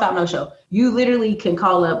monkey don't stop no show. You literally can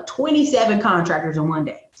call up 27 contractors in one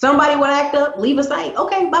day. Somebody would act up, leave a site.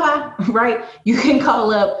 Okay, bye-bye, right? You can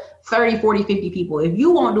call up 30, 40, 50 people. If you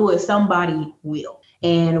won't do it, somebody will.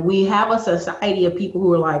 And we have a society of people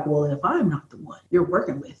who are like, well, if I'm not the one you're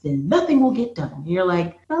working with, then nothing will get done. And you're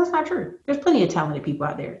like, no, that's not true. There's plenty of talented people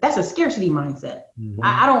out there. That's a scarcity mindset. Mm-hmm.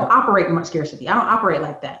 I don't operate in much scarcity. I don't operate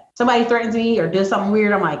like that. Somebody threatens me or does something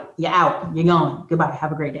weird, I'm like, you're out. You're gone. Goodbye.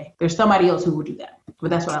 Have a great day. There's somebody else who will do that. But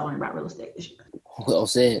that's what I learned about real estate this year. Well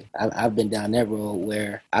said. I've been down that road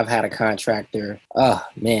where I've had a contractor. Oh,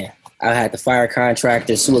 man. I had the fire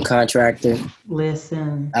contractor, sewer contractor.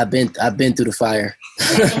 Listen, I've been through the fire.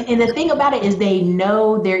 and the thing about it is they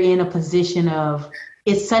know they're in a position of,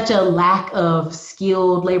 it's such a lack of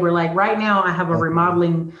skilled labor. Like right now I have a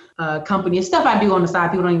remodeling company. It's stuff I do on the side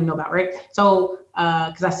people don't even know about, right? So,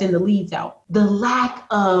 because I send the leads out. The lack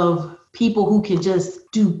of people who can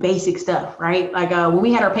just do basic stuff, right? Like when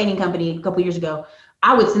we had our painting company a couple years ago,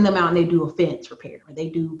 I would send them out and they do a fence repair or they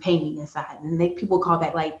do painting inside. And people call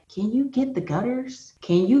back like, can you get the gutters?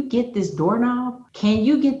 Can you get this doorknob? Can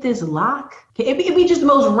you get this lock? It'd be just the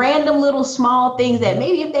most random little small things that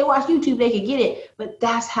maybe if they watch YouTube, they could get it. But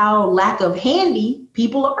that's how lack of handy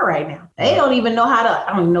people are right now. They don't even know I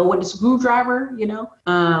don't even know what the screwdriver,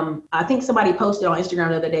 I think somebody posted on Instagram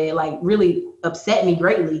the other day, like really upset me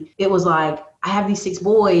greatly. It was like, I have these 6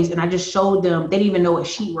 boys and I just showed them, they didn't even know what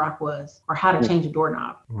sheetrock was or how to change a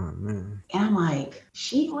doorknob. Oh, man. And I'm like,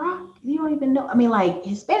 sheetrock? You don't even know? I mean, like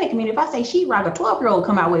Hispanic community, if I say sheetrock, a 12-year-old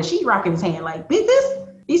come out with a sheetrock in his hand, like, this?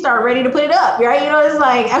 He started ready to put it up, right? It's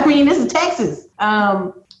like, I mean, this is Texas.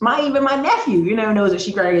 My nephew, knows that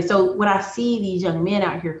she graduated. So when I see these young men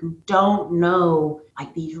out here who don't know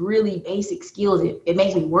like these really basic skills, it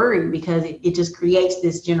makes me worried because it just creates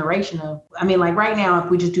this generation of, like right now, if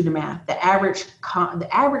we just do the math, the average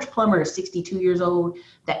plumber is 62 years old.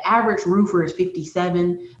 The average roofer is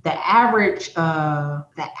 57. The average, if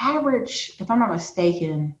I'm not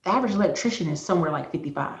mistaken, the average electrician is somewhere like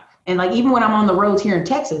 55. And like, even when I'm on the roads here in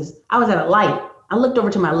Texas, I was at a light. I looked over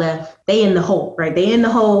to my left. They in the hole, right? They in the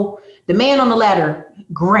hole. The man on the ladder,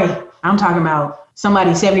 gray. I'm talking about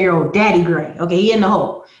somebody 7-year-old daddy gray. Okay, he in the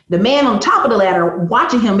hole. The man on top of the ladder,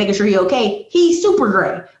 watching him, making sure he okay, he's super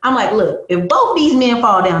gray. I'm like, look, if both these men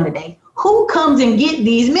fall down today, who comes and get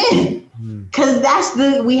these men? Because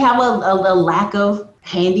we have a lack of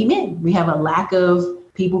handymen. We have a lack of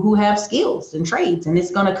people who have skills and trades, and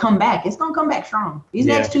it's going to come back. It's going to come back strong. These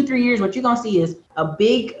next 2-3 years, what you're going to see is a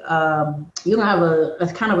big, you're going to have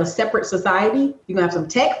a kind of a separate society. You're going to have some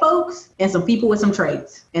tech folks and some people with some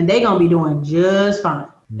trades, and they're going to be doing just fine.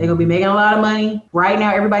 They're going to be making a lot of money. Right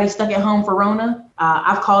now, everybody's stuck at home for Rona.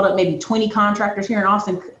 I've called up maybe 20 contractors here in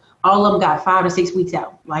Austin. All of them got 5 to 6 weeks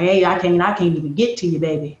out. Like, hey, I can't even get to you,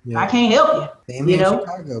 baby. Yeah. I can't help you. In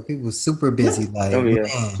Chicago, people are super busy. Like, man,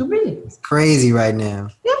 super busy. It's crazy right now.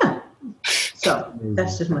 Yeah. So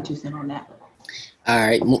that's just my 2 cents on that. All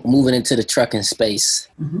right, moving into the trucking space.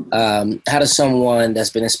 Mm-hmm. How does someone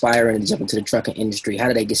that's been inspiring to jump into the trucking industry, how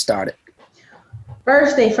do they get started?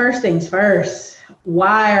 First things first.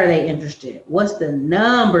 Why are they interested? What's the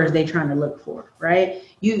numbers they trying to look for, right?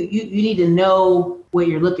 You need to know what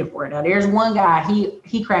you're looking for. Now, there's one guy,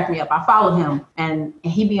 he cracked me up. I follow him, and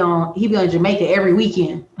he be on Jamaica every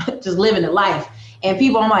weekend, just living the life. And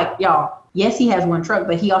people, I'm like, y'all, yes, he has one truck,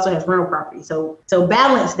 but he also has rental property. So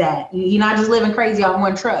balance that. You're not just living crazy off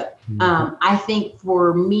one truck. Mm-hmm. I think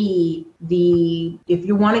for me, if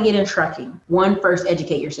you want to get in trucking, 1, first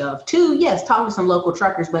educate yourself. 2, yes, talk to some local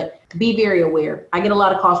truckers, but be very aware. I get a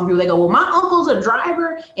lot of calls from people. They go, well, my uncle's a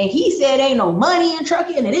driver, and he said ain't no money in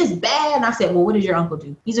trucking, and it is bad. And I said, well, what does your uncle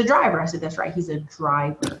do? He's a driver. I said, that's right. He's a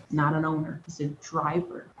driver, not an owner. He's a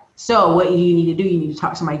driver. So what you need to do, you need to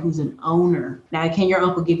talk to somebody who's an owner. Now, can your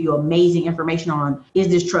uncle give you amazing information on, is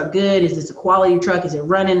this truck good? Is this a quality truck? Is it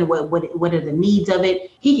running? What are the needs of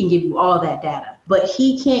it? He can give you all that data, but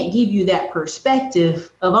he can't give you that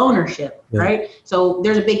perspective of ownership, right? So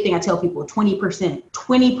there's a big thing I tell people,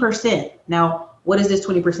 20%. Now, what does this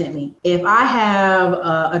 20% mean? If I have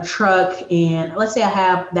a truck, and let's say I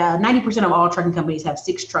have that 90% of all trucking companies have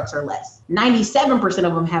 6 trucks or less. 97%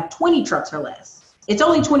 of them have 20 trucks or less. It's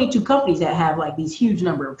only 22 companies that have like these huge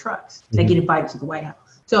number of trucks that get invited to the White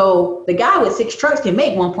House. So the guy with 6 trucks can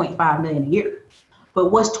make $1.5 million a year.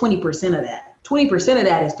 But what's 20% of that? 20% of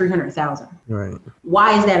that is $300,000. Right.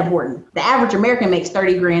 Why is that important? The average American makes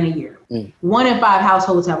 $30,000 a year. 1 in 5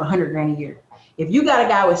 households have $100,000 a year. If you got a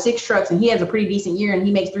guy with 6 trucks and he has a pretty decent year and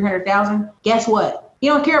he makes $300,000, guess what? He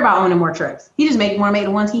don't care about owning more trucks. He just want to make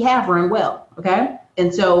the ones he have run well. Okay.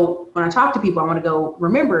 And so when I talk to people, I want to go,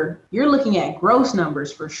 remember, you're looking at gross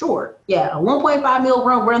numbers for sure. Yeah, a 1.5 mil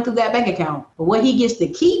run through that bank account. But what he gets to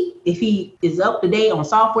keep, if he is up to date on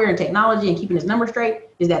software and technology and keeping his numbers straight,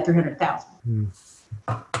 is that 300,000.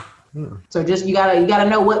 So just you gotta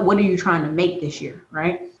know what are you trying to make this year,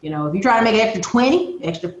 right? If you're trying to make an extra 20,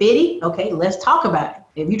 extra 50, okay, let's talk about it.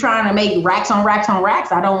 If you're trying to make racks on racks on racks,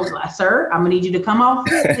 sir, I'm gonna need you to come off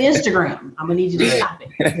Instagram. I'm gonna need you to stop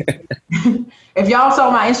it. If y'all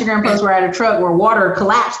saw my Instagram post where I had a truck where water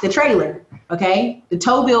collapsed the trailer, okay, the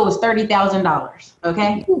tow bill was $30,000.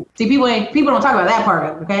 Okay, see, people don't talk about that part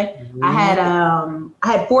of it. Okay, I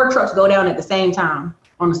had 4 trucks go down at the same time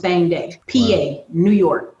on the same day. PA, New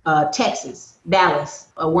York, Texas, Dallas,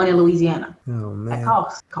 1 in Louisiana. Oh man, that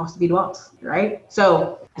costs to be the boss, right?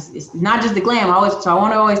 So it's not just the glam. I always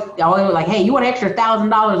like, hey, you want an extra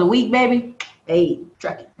 $1,000 a week, baby? Hey,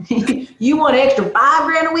 trucking. You want an extra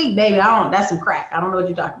 $5,000 a week, baby? That's some crack. I don't know what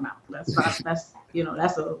you're talking about. That's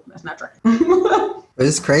not trucking. But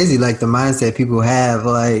it's crazy, like the mindset people have,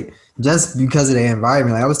 like just because of the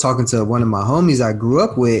environment. Like I was talking to one of my homies I grew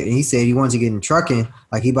up with, and he said he wanted to get in trucking,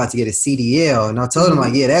 like he about to get a CDL. And I told him,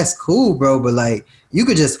 like, yeah, that's cool, bro, but like you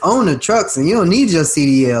could just own the trucks and you don't need your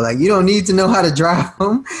CDL. Like you don't need to know how to drive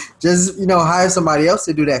them. Just hire somebody else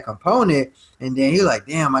to do that component. And then he like,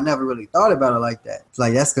 damn, I never really thought about it like that. It's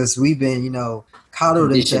like that's because we've been,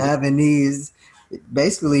 coddled into having these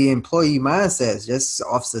basically employee mindsets just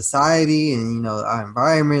off society and our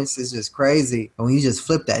environments. Is just crazy. And when you just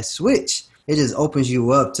flip that switch, it just opens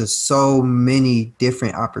you up to so many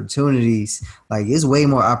different opportunities. Like it's way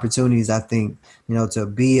more opportunities, I think, to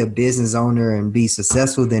be a business owner and be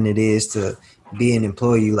successful than it is to be an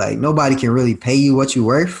employee. Like nobody can really pay you what you're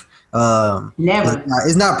worth. Never.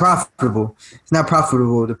 It's not profitable. It's not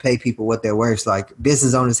profitable to pay people what they're worth. Like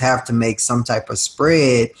business owners have to make some type of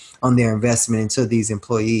spread on their investment into these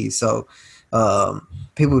employees. So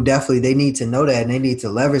people definitely, they need to know that, and they need to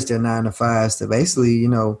leverage their 9-to-5s to basically,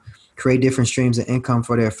 create different streams of income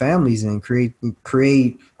for their families and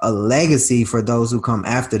create a legacy for those who come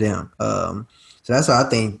after them. So that's why I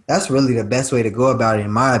think that's really the best way to go about it,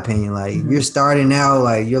 in my opinion. Like if you're starting out,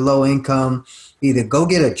 like you're low income, either go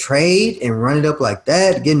get a trade and run it up like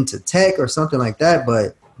that, get into tech or something like that.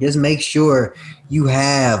 But just make sure you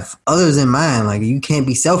have others in mind. Like you can't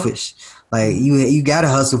be selfish. Like you gotta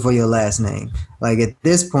hustle for your last name. Like at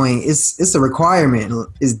this point, it's a requirement.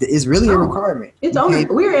 It's really a requirement. It's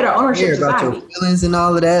we're at an ownership society. About your feelings and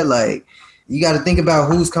all of that. Like you got to think about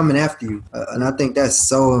who's coming after you, and I think that's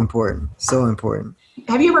so important. So important.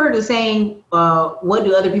 Have you ever heard the saying, "What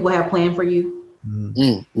do other people have planned for you?"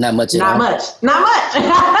 Not much. Not much.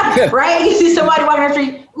 Right? You see somebody walking down the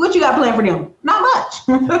street. What you got planned for them? Not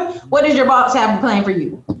much. What does your boss have planned for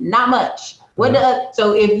you? Not much.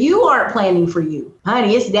 So if you aren't planning for you,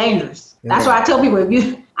 honey, it's dangerous. Yeah. That's why I tell people,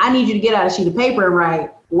 I need you to get out a sheet of paper and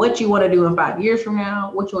write what you want to do in 5 years from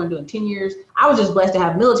now, what you want to do in 10 years. I was just blessed to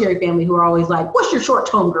have military family who are always like, what's your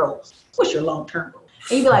short-term goals? What's your long-term goals?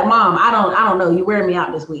 And you'd be like, Mom, I don't know. You're wearing me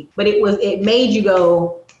out this week. But it made you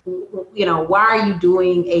go, why are you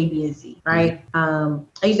doing A, B, and C, right? I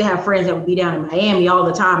used to have friends that would be down in Miami all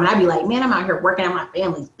the time, and I'd be like, man, I'm out here working on my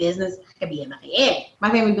family's business. I could be in Miami.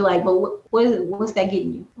 My family would be like, but what's that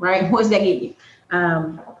getting you, right? What's that getting you?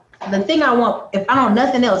 The thing I want, if I don't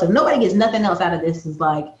nothing else, if nobody gets nothing else out of this, is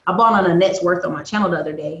like, I bought on Annette's Worth on my channel the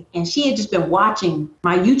other day, and she had just been watching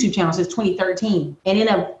my YouTube channel since 2013. And in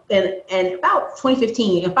about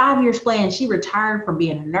 2015, in 5 years plan, she retired from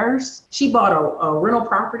being a nurse. She bought a rental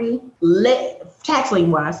property, tax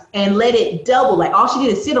lien wise, and let it double. Like all she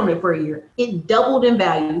did is sit on it for a year. It doubled in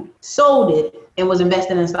value, sold it, and was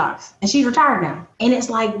investing in stocks. And she's retired now. And it's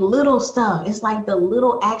like little stuff. It's like the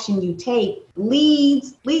little action you take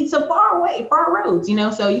leads to far roads,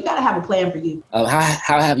 so you got to have a plan for you.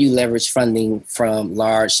 How have you leveraged funding from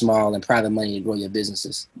large, small, and private money to grow your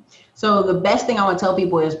businesses? So the best thing I want to tell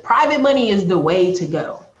people is private money is the way to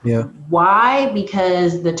go. Yeah. Why?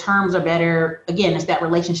 Because the terms are better. Again, it's that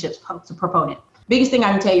relationships proponent. Biggest thing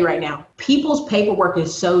I can tell you right now, people's paperwork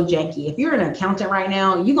is so janky. If you're an accountant right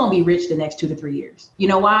now, you're going to be rich the next 2 to 3 years. You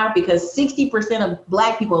know why? Because 60% of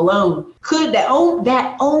Black people alone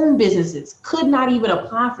that own businesses could not even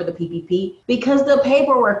apply for the PPP because the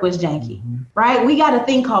paperwork was janky, right? We got a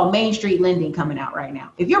thing called Main Street lending coming out right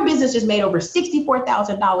now. If your business just made over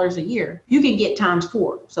 $64,000 a year, you can get times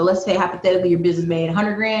 4. So let's say hypothetically your business made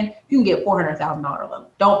 $100,000, you can get $400,000 loan.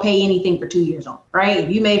 Don't pay anything for 2 years on, right?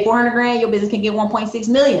 If you made $400,000, your business can get 1.6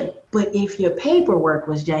 million. But if your paperwork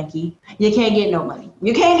was janky, you can't get no money.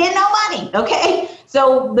 You can't get no money, okay?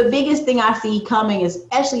 So the biggest thing I see coming,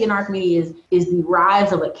 especially in our community, is the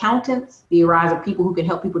rise of accountants, the rise of people who can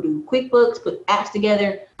help people do QuickBooks, put apps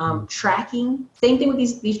together, tracking. Same thing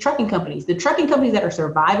with these trucking companies. The trucking companies that are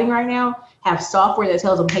surviving right now have software that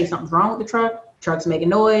tells them, hey, something's wrong with the truck. Truck's making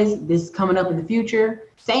noise. This is coming up in the future.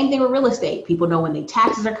 Same thing with real estate. People know when their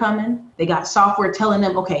taxes are coming. They got software telling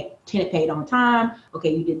them, okay, tenant paid on time.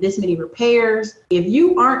 Okay, you did this many repairs. If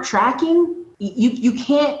you aren't tracking, you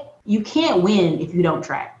can't win if you don't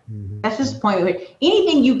track. That's just the point.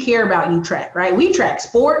 Anything you care about, you track, right? We track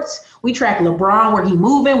sports. We track LeBron, where he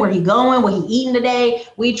moving, where he going, what he eating today.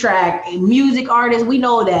 We track music artists. We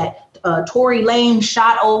know that Tory Lanez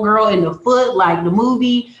shot old girl in the foot, like the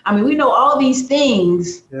movie. I mean, we know all these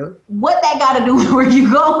things. Yep. What that got to do with where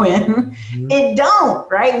you going? It don't,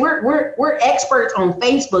 right? We're experts on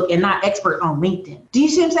Facebook and not experts on LinkedIn. Do you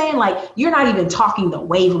see what I'm saying? Like, you're not even talking the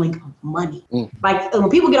wavelength of money. Like when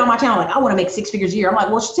people get on my channel, like, I want to make 6 figures a year. I'm like,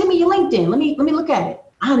 well, send me your LinkedIn. Let me look at it.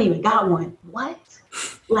 I don't even got one. What?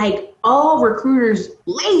 Like all recruiters,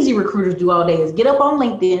 lazy recruiters do all day is get up on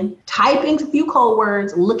LinkedIn, type in a few code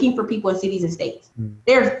words, looking for people in cities and states.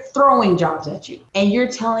 They're throwing jobs at you. And you're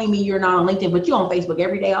telling me you're not on LinkedIn, but you're on Facebook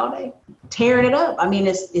every day, all day, tearing it up. I mean,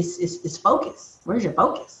 it's focus. Where's your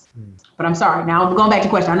focus? But I'm sorry. Now I'm going back to the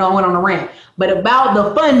question. I know I went on a rant, but about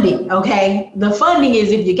the funding. Okay. The funding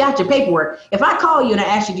is if you got your paperwork. If I call you and I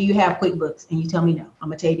ask you, do you have QuickBooks? And you tell me no, I'm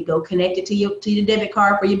going to tell you to go connect it to your debit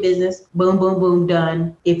card for your business. Boom, boom, boom,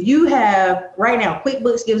 done. If you have right now,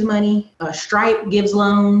 QuickBooks gives money, Stripe gives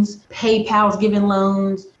loans, PayPal's giving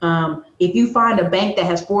loans. if you find a bank that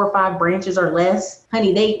has 4 or 5 branches or less,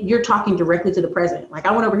 honey, you're talking directly to the president. Like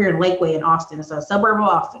I went over here in Lakeway in Austin. It's a suburb of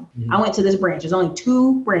Austin. I went to this branch. There's only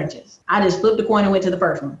 2 branches. I just flipped a coin and went to the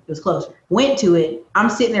first one. It was closer. Went to it.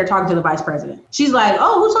 I'm sitting there talking to the vice president. She's like,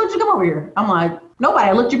 oh, who told you to come over here? I'm like, nobody.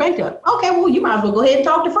 I looked your bank up. Okay, well, you might as well go ahead and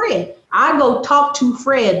talk to Fred. I go talk to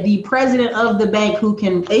Fred, the president of the bank, who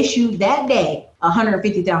can issue that day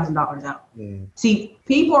 $150,000 out. See,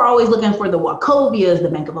 people are always looking for the Wachovias, the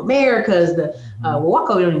Bank of Americas, the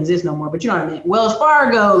Wachovia don't exist no more, but you know what I mean. Wells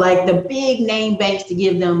Fargo, like the big name banks to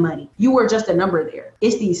give them money. You were just a number there.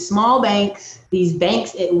 It's these small banks, these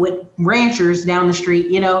banks with ranchers down the street,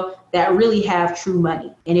 you know, that really have true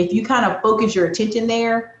money. And if you kind of focus your attention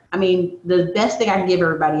there, I mean, the best thing I can give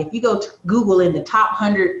everybody, if you go to Google in the top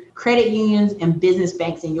 100 credit unions and business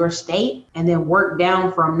banks in your state, and then work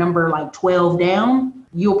down from number like 12 down,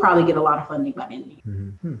 you'll probably get a lot of funding by the end of the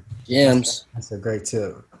year. Gems. That's a great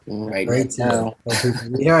tip. Right Great tip. now.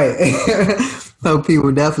 Right. So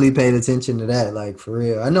people definitely paid attention to that, like for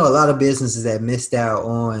real. I know a lot of businesses that missed out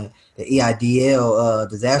on the EIDL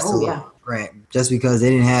disaster grant just because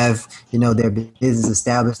they didn't have, you know, their business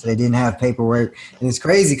established. They didn't have paperwork. And it's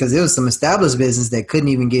crazy because there was some established business that couldn't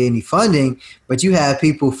even get any funding, but you have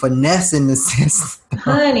people finessing the system.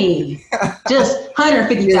 Honey, just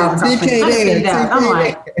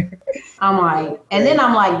 $150,000. I'm like, and then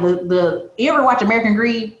I'm like, you ever watch American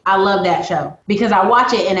Greed? I love that show because I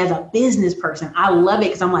watch it, and as a business person, I love it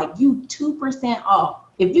because I'm like, you 2% off.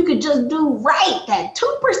 If you could just do right, that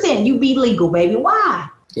 2%, you be legal, baby. Why?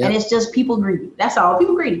 Yep. And it's just people greedy. That's all.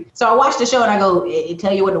 People greedy. So I watch the show and I go, it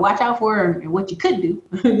tell you what to watch out for and what you could do,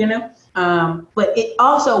 you know? But it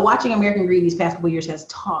also, watching American Greed these past couple of years has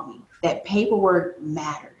taught me that paperwork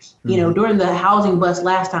matters. You know, during the housing bust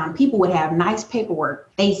last time, people would have nice paperwork.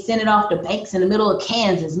 They sent it off to banks in the middle of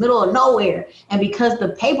Kansas, middle of nowhere. And because the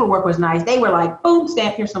paperwork was nice, they were like, boom,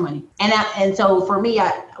 stamp, here's some money. And so for me,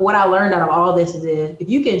 what I learned out of all this is if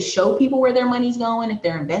you can show people where their money's going, if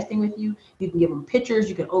they're investing with you, you can give them pictures,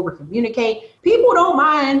 you can over communicate. People don't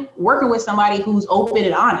mind working with somebody who's open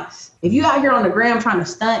and honest. If you out here on the gram trying to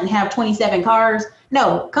stunt and have 27 cars,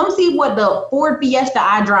 no, come see what the Ford Fiesta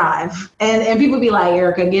I drive. And people be like,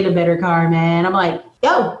 Ericka, get a better car, man. I'm like,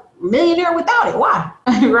 yo, millionaire without it. Why?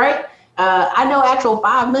 Right? I know actual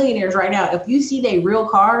 5 millionaires right now. If you see their real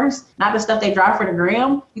cars, not the stuff they drive for the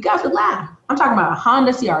gram, you guys would laugh. I'm talking about a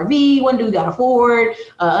Honda CRV. One dude got a Ford.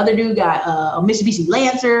 Other dude got a Mitsubishi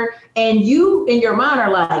Lancer. And you, in your mind, are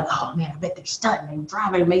like, oh, man, I bet they're stunting and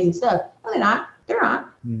driving amazing stuff. No, they're not. They're not.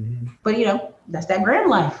 But, you know, that's that gram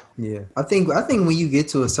life. Yeah. I think when you get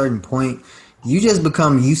to a certain point, you just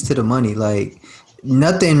become used to the money. Like,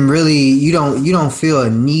 nothing really, you don't feel a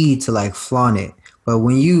need to like flaunt it. But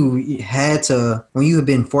when you have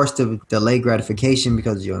been forced to delay gratification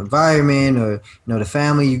because of your environment or, you know, the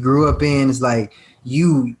family you grew up in, it's like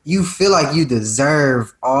you feel like you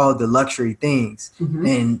deserve all the luxury things.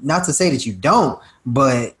 And not to say that you don't,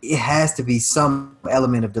 but it has to be some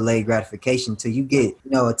element of delayed gratification till you get,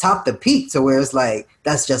 you know, atop the peak to where it's like,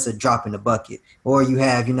 that's just a drop in the bucket. Or you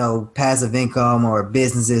have, you know, passive income or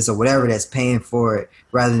businesses or whatever that's paying for it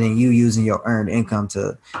rather than you using your earned income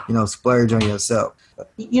to, you know, splurge on yourself.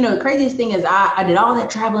 You know, the craziest thing is I did all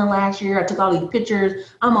that traveling last year. I took all these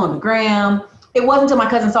pictures. I'm on the gram. It wasn't until my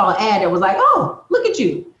cousin saw an ad that was like, oh, look at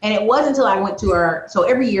you. And it wasn't until I went to so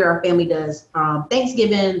every year our family does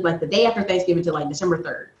Thanksgiving, like the day after Thanksgiving to like December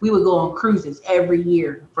 3rd. We would go on cruises every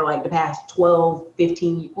year for like the past 12,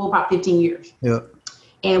 15, well, about 15 years. Yep.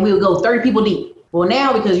 And we would go 30 people deep. Well,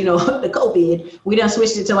 now, because, you know, the COVID, we done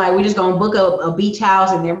switched it to like, we just going to book a beach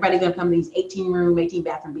house and everybody's going to come to these 18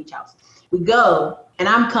 bathroom beach houses. We go and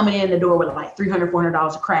I'm coming in the door with like $300, $400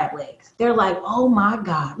 of crab legs. They're like, oh my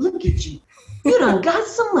God, look at you. You done got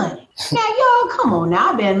some money. Now, y'all, come on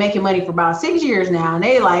now. I've been making money for about 6 years now. And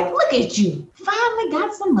they like, look at you. Finally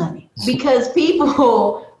got some money. Because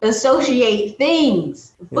people associate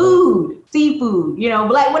things, food, seafood, you know,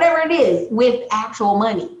 like whatever it is with actual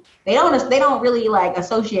money. They don't really like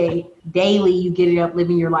associate daily. You get it up,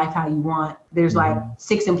 living your life how you want. There's like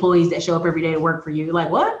 6 employees that show up every day to work for you. You're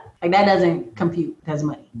like, what? Like that doesn't compute as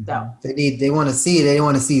money. So they want to see it. They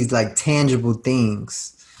want to see like tangible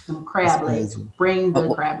things. Some crab legs. Bring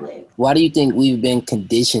the crab legs. Why do you think we've been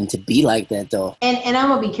conditioned to be like that, though? And I'm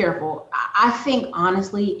going to be careful. I think,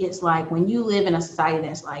 honestly, it's like when you live in a society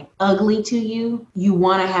that's like ugly to you, you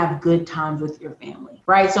want to have good times with your family,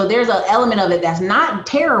 right? So there's an element of it that's not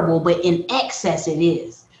terrible, but in excess it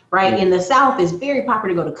is. right? In the South, it's very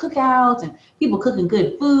popular to go to cookouts and people cooking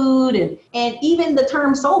good food. And even the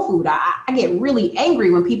term soul food, I get really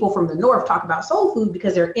angry when people from the North talk about soul food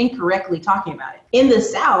because they're incorrectly talking about it. In the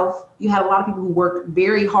South, you had a lot of people who worked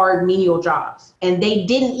very hard menial jobs and they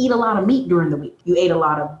didn't eat a lot of meat during the week. You ate a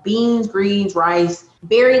lot of beans, greens, rice,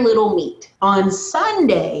 very little meat. On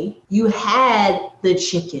Sunday, you had the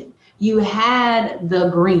chicken, you had the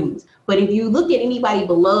greens. But if you look at anybody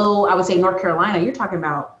below, I would say North Carolina, you're talking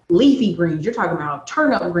about leafy greens, you're talking about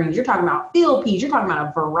turnip greens, you're talking about field peas, you're talking about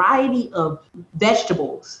a variety of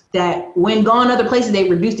vegetables that when gone other places, they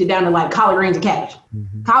reduced it down to like collard greens and cabbage.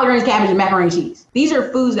 Collard greens, cabbage, and macaroni and cheese. These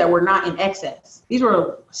are foods that were not in excess. These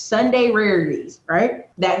were Sunday rarities, right?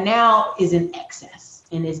 That now is in excess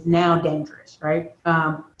and is now dangerous, right?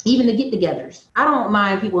 Even the get-togethers. I don't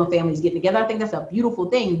mind people and families getting together. I think that's a beautiful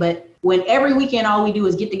thing. But when every weekend all we do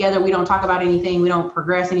is get together, we don't talk about anything, we don't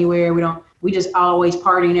progress anywhere, we just always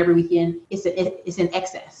partying every weekend. It's in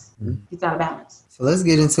excess. It's out of balance. So let's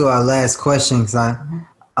get into our last question, because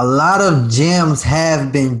a lot of gems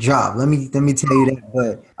have been dropped. Let me tell you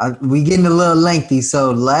that, but we getting a little lengthy. So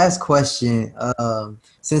last question,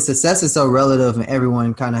 since success is so relative and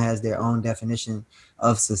everyone kind of has their own definition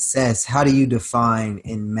of success, how do you define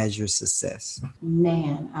and measure success?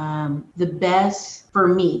 Man, the best for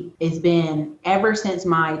me has been ever since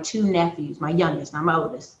my two nephews, my youngest, not my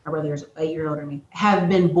oldest, my brother is 8 years older than me, have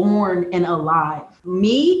been born and alive.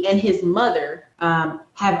 Me and his mother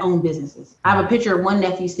have owned businesses. I have a picture of one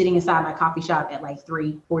nephew sitting inside my coffee shop at like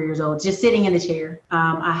 3-4 years old, just sitting in the chair.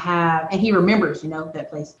 And he remembers, that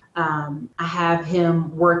place. I have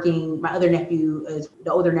him working. My the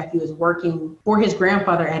older nephew is working for his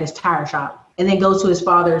grandfather at his tire shop, and then goes to his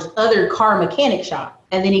father's other car mechanic shop.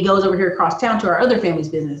 And then he goes over here across town to our other family's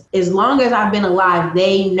business. As long as I've been alive,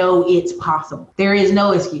 they know it's possible. There is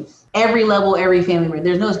no excuse. Every level, every family member,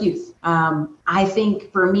 there's no excuse. I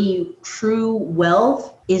think for me, true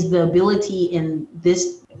wealth is the ability in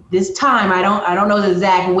this time. I don't know the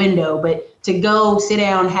exact window, but to go sit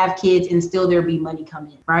down, have kids, and still there be money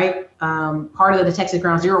coming in, right? Part of the Texas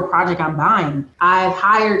Ground Zero project I'm buying, I've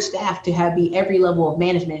hired staff to be every level of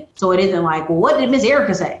management. So it isn't like, well, what did Miss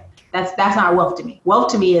Ericka say? That's not wealth to me.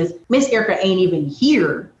 Wealth to me is Miss Ericka ain't even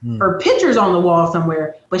here. Her picture's on the wall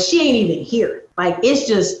somewhere, but she ain't even here. Like, it's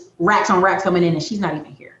just racks on racks coming in and she's not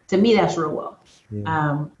even here. To me, that's real wealth.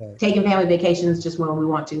 Taking family vacations just when we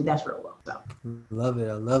want to, that's real wealth. So. Love it.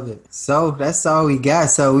 I love it. So that's all we got.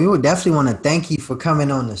 So we would definitely want to thank you for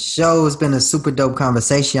coming on the show. It's been a super dope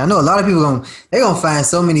conversation. I know a lot of people they're gonna find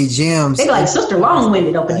so many gems. They like Sister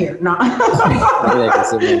Long-winded up in here. No.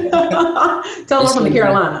 Tell them from the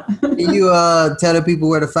Carolina. Can you tell the people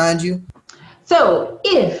where to find you? So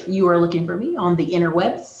if you are looking for me on the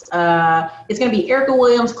interwebs, it's going to be Ericka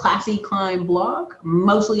Williams Classy Climb blog,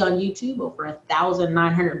 mostly on YouTube, over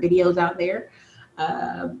 1,900 videos out there.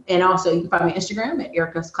 And also you can find me on Instagram at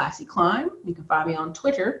Ericka's Classy Climb. You can find me on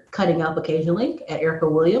Twitter, cutting up occasionally, at Ericka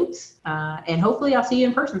Williams. And hopefully I'll see you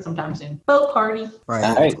in person sometime soon. Boat party.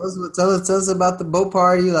 Right. Tell us about the boat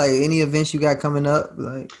party, like any events you got coming up,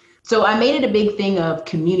 like. So I made it a big thing of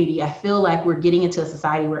community. I feel like we're getting into a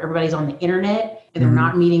society where everybody's on the internet and they're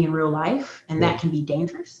not meeting in real life, and that can be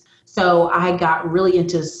dangerous. So I got really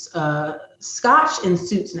into Scotch and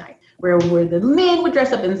Suits night, where the men would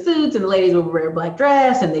dress up in suits and the ladies would wear a black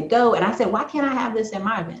dress and they'd go. And I said, why can't I have this at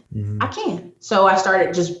my event? I can. So I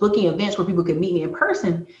started just booking events where people could meet me in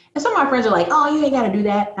person. And some of my friends are like, oh, you ain't got to do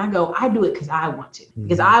that. And I go, I do it because I want to.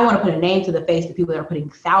 Because I want to put a name to the face of people that are putting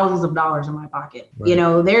thousands of dollars in my pocket. Right.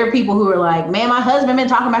 There are people who are like, man, my husband been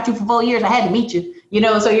talking about you for 4 years. I had to meet you.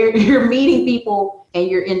 So you're meeting people and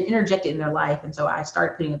you're interjected in their life. And so I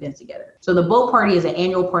started putting events together. So the boat party is an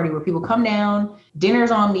annual party where people come down,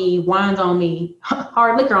 dinner's on me, wine's on me,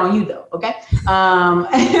 hard liquor on you though, okay?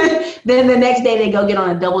 Then the next day they go get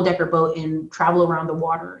on a double-decker boat and travel around the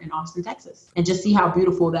water in Austin, Texas, and just see how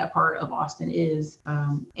beautiful that part of Austin is.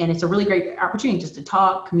 And it's a really great opportunity just to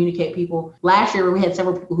talk, communicate people. Last year we had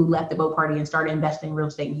several people who left the boat party and started investing in real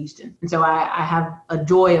estate in Houston. And so I have a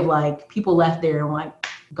joy of like, people left there and like,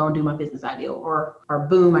 go and do my business ideal, or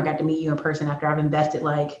boom, I got to meet you in person after I've invested.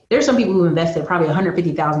 Like, there's some people who invested probably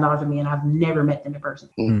 $150,000 with me and I've never met them in person.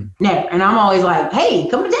 Never. And I'm always like, hey,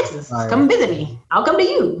 come to Texas, come visit me. I'll come to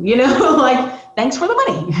you, like, thanks for the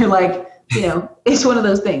money. Like, it's one of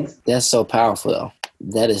those things. That's so powerful though.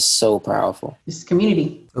 That is so powerful. It's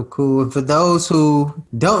community. So cool. For those who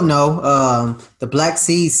don't know, the Black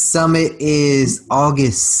Seed Summit is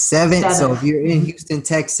August 7th. So if you're in Houston,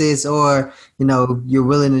 Texas, or you're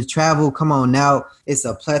willing to travel, come on out. It's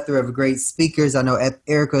a plethora of great speakers. I know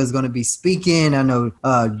Ericka is going to be speaking. I know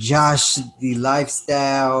Josh, the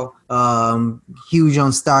lifestyle, huge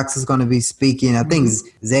on stocks, is going to be speaking. I think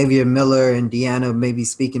Xavier Miller and Deanna may be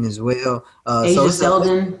speaking as well. Aisha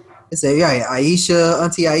Selden. Aisha,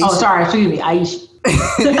 Auntie Aisha. Oh, sorry, excuse me, Aisha.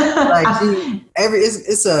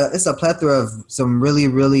 It's a plethora of some really,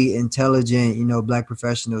 really intelligent, Black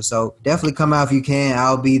professionals. So definitely come out if you can.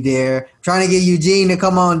 I'll be there. Trying to get Eugene to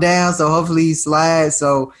come on down, so hopefully he slides.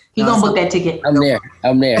 So he gonna book that ticket. I'm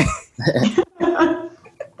there.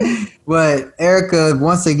 But Ericka,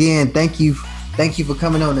 once again, thank you for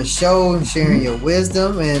coming on the show and sharing your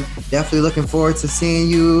wisdom, and definitely looking forward to seeing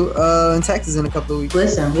you in Texas in a couple of weeks.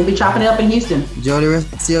 Listen, we'll be chopping it up in Houston. Enjoy the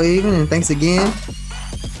rest of your evening, and thanks again.